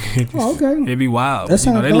me. Oh, okay, it be wild. That's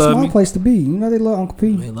you know, that's my place to be. You know, they love Uncle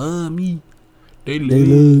P. They love me. They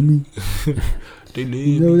love me. They love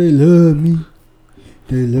you know, they love me.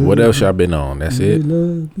 They love what else me. y'all been on? That's They it.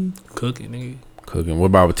 love me. Cooking, nigga. Cooking. What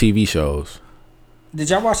about TV shows? Did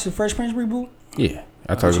y'all watch the Fresh Prince reboot? Yeah,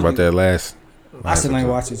 I talked about that last. I still ain't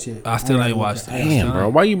watched it yet. I still ain't watched it. Damn, bro,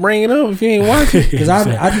 why you bringing it up if you ain't watching? Because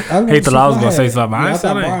I hate that I was gonna say something. I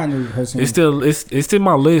thought ain't Brian heard something. it's still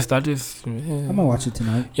my list. I just I'm gonna watch it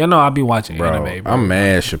tonight. You know, I'll be watching Bro, anime, bro. I'm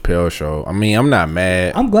mad Chappelle show. I mean, I'm not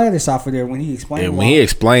mad. I'm glad it's off of there when he explained. And when he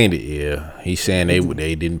explained it, yeah, he's saying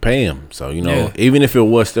they didn't pay him. So you know, Yeah. even if it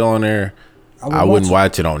was still on there, I wouldn't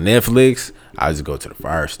watch watch it on Netflix. I just go to the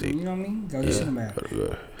Fire Stick. You know what I mean? Go to cinema.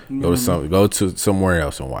 Go to somewhere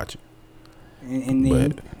else and watch it. And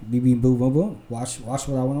then boom, boom, boom. Watch what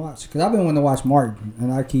I want to watch. Because I've been wanting to watch Martin,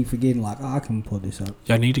 and I keep forgetting, like, I can pull this up.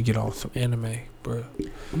 Y'all need to get on some anime, bro.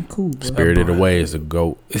 I'm cool, bro. Spirited Away is a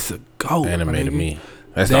GOAT. It's a GOAT anime to me.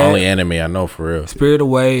 That's that, the only anime I know for real. Spirited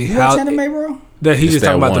Away. You watch anime, bro? That he's just that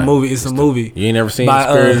talking about the one. movie. It's a movie. You ain't never seen by,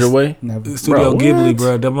 Spirited Away? Never. Studio Bro, Ghibli, what?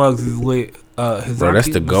 bro. Them mugs is lit. Bro, that's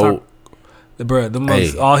the GOAT. Bro, the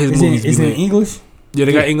mugs, Hey. all his movies. Is be it lit. in English? Yeah,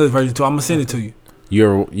 they got English version too. I'm gonna send it to you.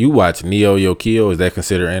 You watch Neo Yokio? Is that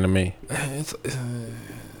considered anime? It's,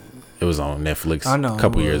 It was on Netflix I know, a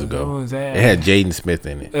couple but years what ago. was that? It had Jaden Smith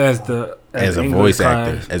in it as a English voice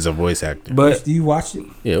class. actor. As a voice actor. But Do you watch it?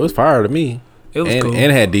 Yeah, it was fire to me. it was and, cool.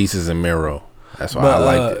 and had Desus and Mero. That's why But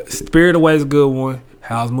I liked it. Spirit Away is a good one.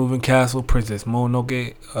 Howl's Moving Castle, Princess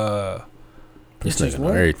Mononoke, This Princess nigga what?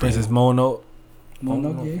 know everything. Princess Mononoke.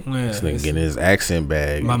 Mononoke? Yeah, This nigga it's- getting his accent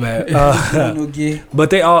bag. my bad. Mononoke. But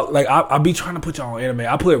they all like I be trying to put y'all on anime.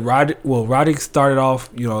 I put Roddick started off,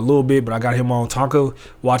 you know, a little bit, but I got him on Tonka,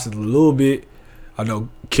 watches a little bit. I know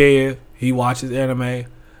Kev, he watches anime.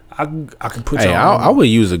 I can put Hey, y'all on. I would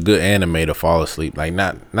use a good anime to fall asleep. Like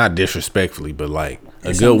not disrespectfully, but like a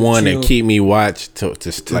It's good something one chill. that keep me watch to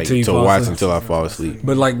you fall watch asleep. until I fall asleep.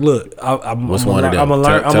 But like, look, I'm What's gonna one of learn, them? I'm gonna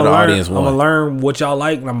learn. Tell I'm the gonna learn. audience I'm gonna one. learn what y'all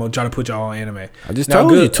like, and I'm gonna try to put y'all on anime. I just Now,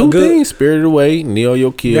 told you two things: Spirited Away, Neo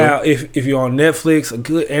Yokio. Now, if you're on Netflix, a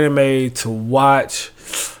good anime to watch,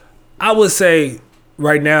 I would say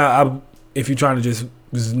right now, if you're trying to just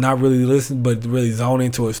not really listen, but really zone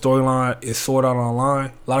into a storyline, is Sword Art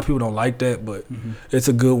Online. A lot of people don't like that, but it's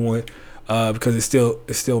a good one because it's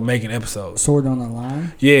still making episodes. Sword on the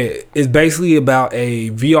Line? Yeah, it's basically about a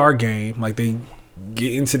VR game. Like they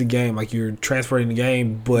get into the game, like you're transferring the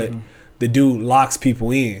game, but the dude locks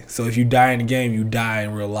people in. So if you die in the game, you die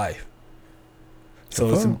in real life.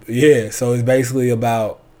 So so it's basically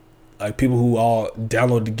about like people who all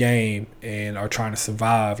download the game and are trying to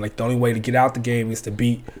survive. Like the only way to get out the game is to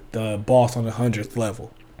beat the boss on the 100th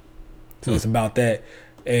level. So it's about that,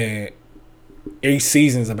 and each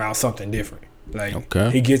season's about something different. Like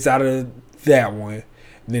he gets out of that one,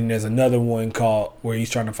 then there's another one called where he's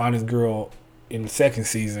trying to find his girl in the second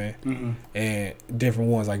season, and different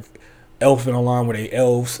ones like Elephant Online where they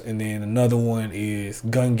elves, and then another one is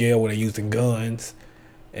Gun Gale where they using guns,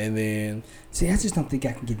 and then See, I just don't think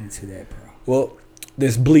I can get into that, bro. well,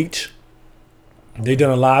 there's Bleach. They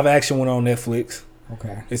done a live action one on Netflix.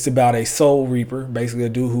 Okay. It's about a soul reaper, basically a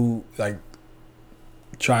dude who like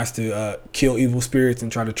tries to kill evil spirits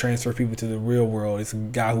and try to transfer people to the real world. It's a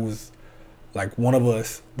guy who's like one of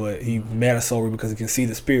us, but he met a soul reaper because he can see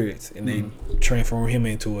the spirits, and they transform him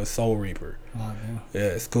into a soul reaper. Oh, yeah,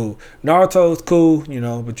 it's cool. Naruto's cool, you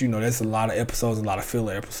know, but you know that's a lot of episodes, a lot of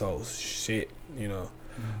filler episodes. Shit, you know.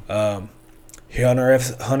 Hunter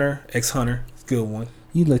X Hunter, it's a good one.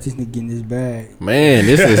 You let this nigga get in this bag. Man,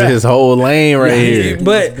 this is his whole lane right here.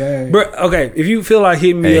 But, bro, okay, if you feel like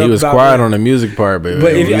hitting me Hey, up, he was about quiet like, on the music part, but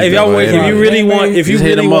if you really want, if Just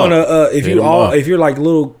hit him up. if Hit you him all, up. if you're like a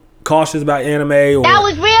little cautious about anime or That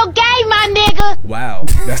was real gay, my nigga. wow,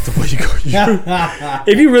 that's the way you go.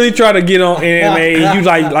 If you really try to get on anime, you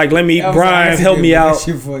like let me Brian help me out.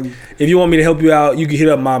 If you want me to help you out, you can hit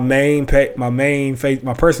up my main my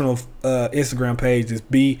personal Instagram page is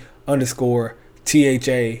B_THAREALEST,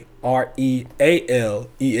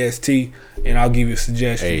 and I'll give you a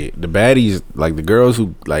suggestion. Hey, the baddies, like the girls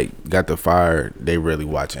who like got the fire, they really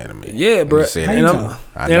watch anime. Yeah, bro. And I'm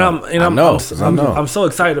so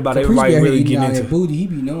excited about everybody really getting into booty. He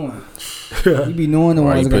be knowing. He be knowing the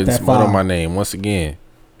Why ones you that got putting that smut fire. on my name once again?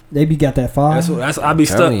 They be got that fire. That's I be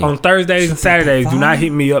stuck telling you. on Thursdays and Saturdays. Do not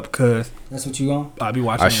hit me up because That's what you on? I be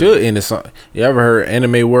watching. I should end the song. You ever heard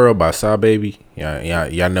Anime World by Saw Baby?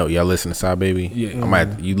 Y'all know, y'all listen to Saw Baby?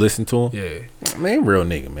 Yeah. You listen to him? Yeah. Man, real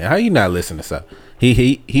nigga, man. How you not listen to Saw?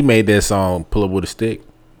 He made that song Pull Up With A Stick.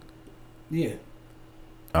 Yeah.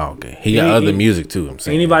 Oh, okay. He got other music too, I'm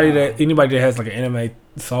saying. Anybody that has like an anime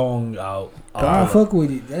song out. I fuck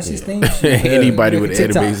with it. That's his thing. Anybody with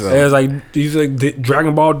anime song. It's like he's like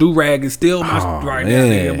Dragon Ball Durag is still my right now.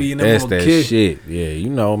 Nigga be in That's that that kid. shit. Yeah, you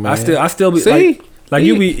know, man. I still be See? like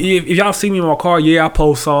you be if y'all see me in my car, I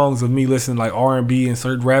post songs of me listening like R&B and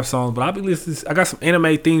certain rap songs, but I be listening. I got some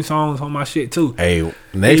anime theme songs on my shit too. Hey,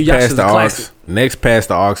 next past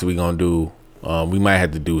the aux, we gonna do. We might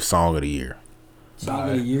have to do Song of the Year. Song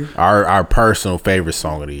of the Year. Our personal favorite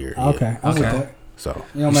song of the year. Okay, I'm with that. So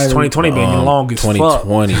It don't matter. 2020 being the longest.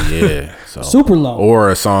 2020, yeah. So Super long.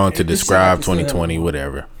 Or a song to describe 2020,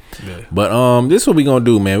 whatever. Yeah. But this is what we gonna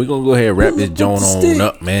do, man. We gonna go ahead and wrap this joint on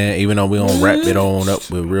up, man. Even though we gonna wrap it on up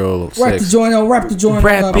with real Wrap sex. the joint on.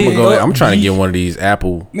 I'm trying to get one of these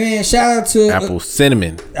apple. Man, shout out to apple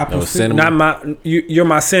cinnamon. Apple cinnamon. Not you're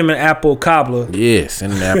my cinnamon apple cobbler. Yeah,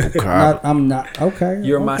 cinnamon apple cobbler. I'm not. Okay.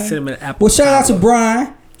 You're my okay. cinnamon apple. Well, shout out to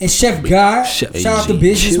Brian and Chef God. Chef Shout out to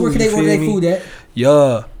business. Where can they order their food at?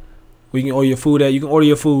 Yeah. We can order your food at. You can order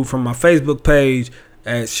your food from my Facebook page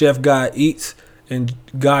at Chef God Eats, and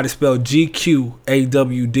God is spelled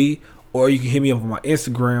GQAWD, or you can hit me up on my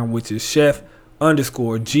Instagram, which is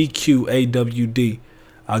chef_GQAWD.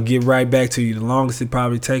 I'll get right back to you. The longest it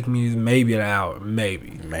probably take me is maybe an hour,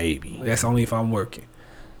 maybe. That's only if I'm working.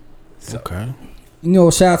 So. Okay. You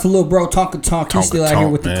know, shout out to little bro Tonka. He's still out here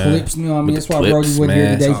with the clips. You know what I mean? That's why Brody wasn't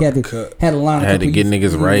here today. He had a line. Had to get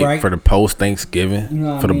niggas right for the post Thanksgiving, you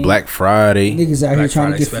know for the mean? Black Friday. Niggas out here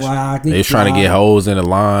trying to get fly. They trying to get hoes in the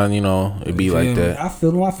line. You know, it be like that. I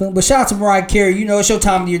feel them. But shout out to Mariah Carey. You know, it's your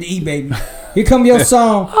time of the year to eat, baby. Here come your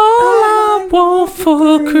song. All I want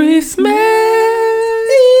for Christmas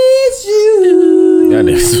is you. Y'all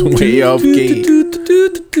niggas way off key.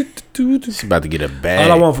 She's about to get a bag.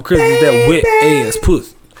 All I want for Christmas is that wet ass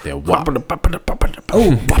pussy. That wop.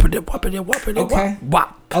 Okay.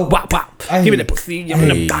 Wop. Give me that pussy. Give me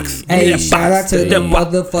them box. Hey, shout out to the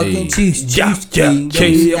motherfucking Chiefs. Chiefs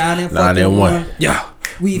 9-1. Yeah.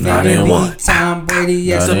 We've had a beat Tom Brady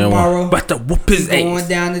yes tomorrow. But the whoop his ass. Going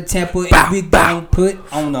down to Tampa and we gon' put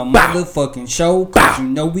on a motherfucking show. Cause you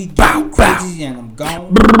know we get crazy and I'm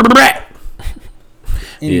gone.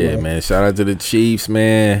 Yeah, man. Shout out to the Chiefs,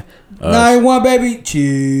 man. 9-1, baby.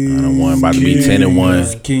 Chiefs. 9-1, about to be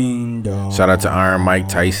 10-1. Kingdom. Shout out to Iron Mike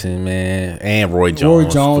Tyson, man, and Roy Jones.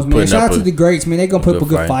 Roy Jones, man. Shout out to the greats, man. They gonna put up a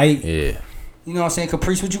good fight. Yeah. You know what I'm saying?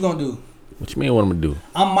 Caprice, what you gonna do? What you mean? What I'm gonna do?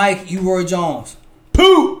 I'm Mike. You Roy Jones.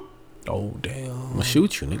 Pooh. Oh damn. I'm gonna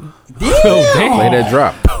shoot you, nigga. Oh damn. Play that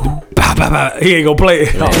drop. He ain't gonna play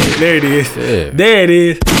it. Oh, there it is. Yeah. There it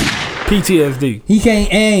is. PTSD. He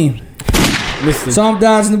can't aim. Missing. So I'm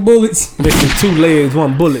dodging the bullets. Missing 2 legs,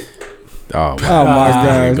 1 bullet. Oh my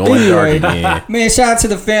God. Going dark again. Man, shout out to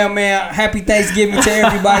the fam, man. Happy Thanksgiving to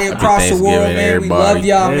everybody across the world, man. Everybody. We love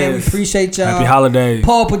y'all, man. We appreciate y'all. Happy holidays.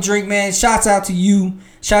 Paul Padrink, man. Shouts out to you.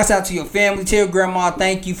 Shouts out to your family. Tell your grandma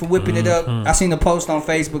thank you for whipping it up. I seen a post on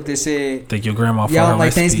Facebook that said, thank your grandma for y'all her don't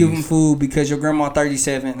like recipes. Thanksgiving food because your grandma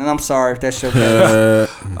 37. And I'm sorry if that's your bad.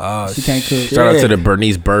 She can't cook. Shout out to the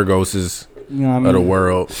Bernice Burgoses You know what I mean? of the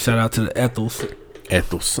world. Shout out to the Ethels.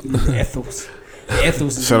 Ethels.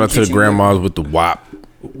 Ethels. Shout out to the grandmas with the wop.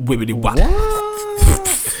 Whippity wop.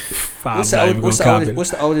 What's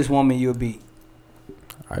the oldest woman you'll beat?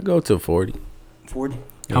 I go to 40. 40.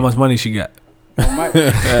 How much money she got?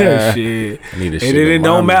 Shit. I need a shit. It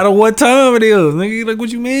don't matter what time it is, nigga. Like, what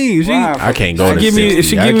you mean? I can't go to give 60. me. If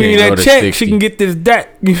she I give me can't go that to check, 60. she can get this that.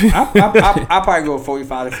 I'll probably go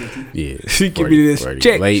 45 to 50. Yeah. She give me this 40.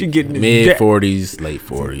 check. Late, She getting this mid jack. 40s, late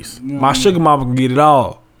 40s. My sugar mama can get it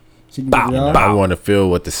all. I want to feel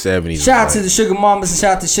what the 70s. Shout out to the sugar mamas and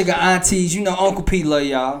shout out to sugar aunties. You know Uncle P love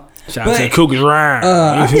y'all. Shout out to the Cougars Rhyme.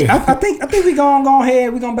 I think we gonna go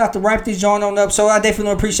ahead. We gonna about to wrap this joint on up. So I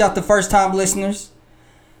definitely appreciate the first time listeners.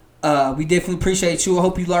 We definitely appreciate you. I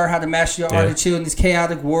hope you learn how to master your art of chill in this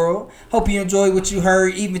chaotic world. Hope you enjoy what you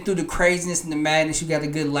heard, even through the craziness and the madness. You got a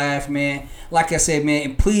good laugh, man. Like I said, man,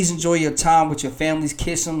 and please enjoy your time with your families.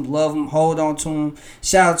 Kiss them, love them, hold on to them.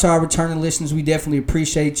 Shout out to our returning listeners. We definitely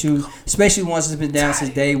appreciate you, especially ones that's been down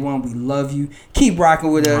since day one. We love you. Keep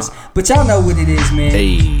rocking with us. But y'all know what it is, man.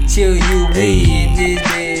 Hey. Chill you, we in this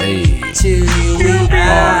bitch. Chill you, we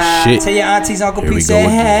out. Shit. Tell your aunties Uncle Here P we say go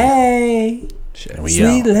hey. We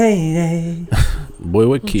Sweet out. lady. Boy,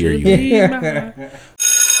 what key are you in? Yeah.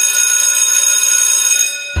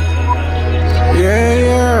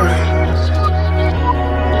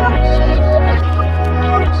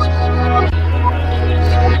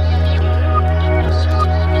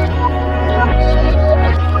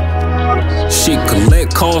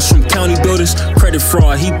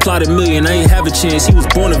 fraud. He plotted million, ain't have a chance. He was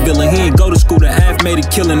born a villain. He ain't go to school. The half made it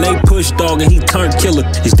killing. They pushed dog and he turned killer.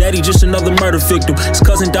 His daddy just another murder victim. His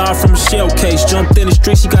cousin died from a shell case. Jumped in the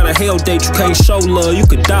streets, he got a hell date. You can't show love, you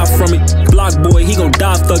could die from it. Block boy, he gon'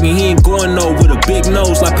 die thuggin'. He ain't going no with a big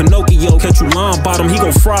nose like Pinocchio. Catch you lying bottom, he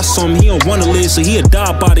gon' fry some. He don't wanna live, so he'll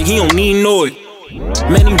die about it. He don't need know it.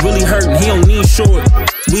 Man, he really hurtin', he don't need short.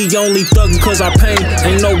 We only thuggin' cause our pain.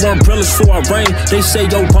 Ain't no umbrellas for our rain. They say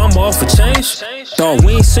yo Obama off a change. Dawg,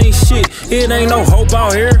 we ain't seen shit. It ain't no hope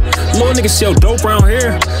out here. Little niggas sell dope around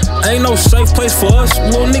here. Ain't no safe place for us.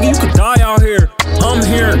 Little nigga, you could die out here. I'm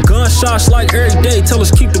hearing gunshots like every day. Tell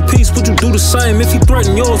us keep the peace, would you do the same? If he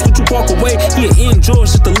threaten yours, would you walk away? He'll end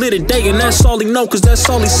yours just to lit a day. And that's all he know, cause that's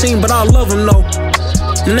all he seen. But I love him though.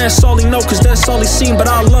 And that's all he know, cause that's all he seen. But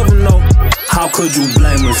I love him though. How could you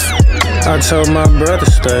blame us? I told my brother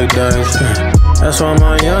stay dangerous. That's why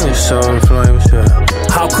my youngest so in flames.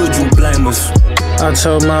 How could you blame us? I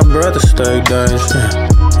told my brother stay dangerous.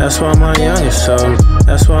 That's why my youngest so.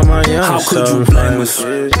 That's why my youngest so in flames.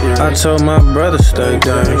 I told my brother stay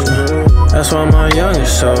dangerous. That's why my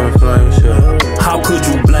youngest so in flames. How could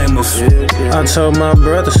you blame us? I told my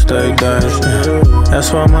brother stay dangerous.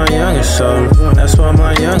 That's why my youngest so. That's why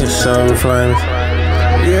my youngest so in flames.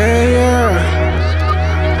 Yeah.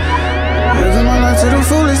 Living my life to the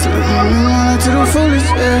fullest. Living my life to the fullest.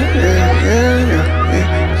 Yeah.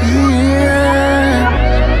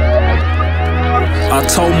 I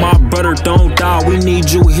told my brother don't die, we need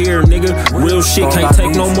you here, nigga. Real shit, can't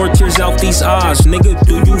take no more tears out these eyes, nigga.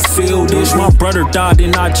 Do you feel this? My brother died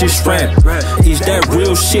and I just rap. Is that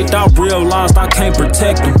real shit? I realized I can't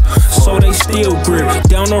protect him, so they still grip.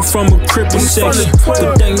 Down or from a cripple section,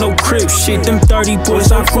 but they no crip shit. Them 30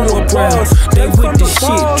 boys I grew up around, they with the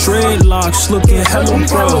shit. Dreadlocks looking hella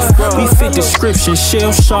rough. We fit description,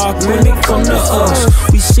 shell shock when it come to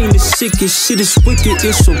us. We seen the sickest shit, is wicked.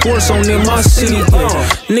 It's a war zone in my city.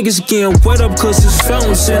 Niggas getting wet up cause it's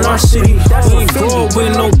fountains in our city. We ain't grow up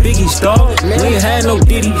with no biggies, dawg. We ain't had no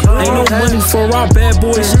Diddy. Ain't no money for our bad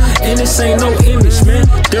boys, and this ain't no image, man.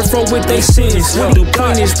 Therefore with they sins. The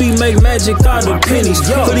point is we make magic out of pennies.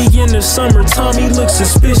 But he in the summertime, he looks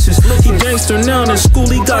suspicious. He gangster now in school,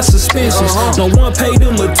 he got suspensions. No one paid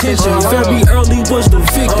him attention. Very early was the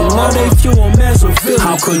victim, now they view him as a villain.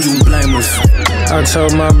 How could you blame us? I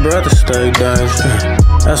told my brother stay dangerous.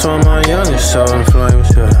 That's why my youngest so in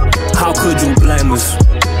flames. How could you blame us?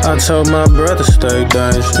 I told my brother stay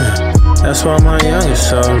dangerous. That's why my youngest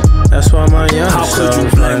so. That's why my youngest so in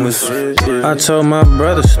flames. I told my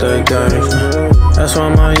brother stay dangerous. That's why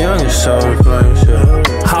my youngest so in flames.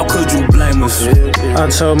 How could you blame us? I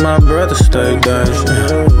told my brother stay dangerous.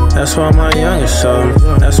 That's why my youngest so.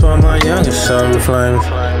 That's why my youngest so in flames.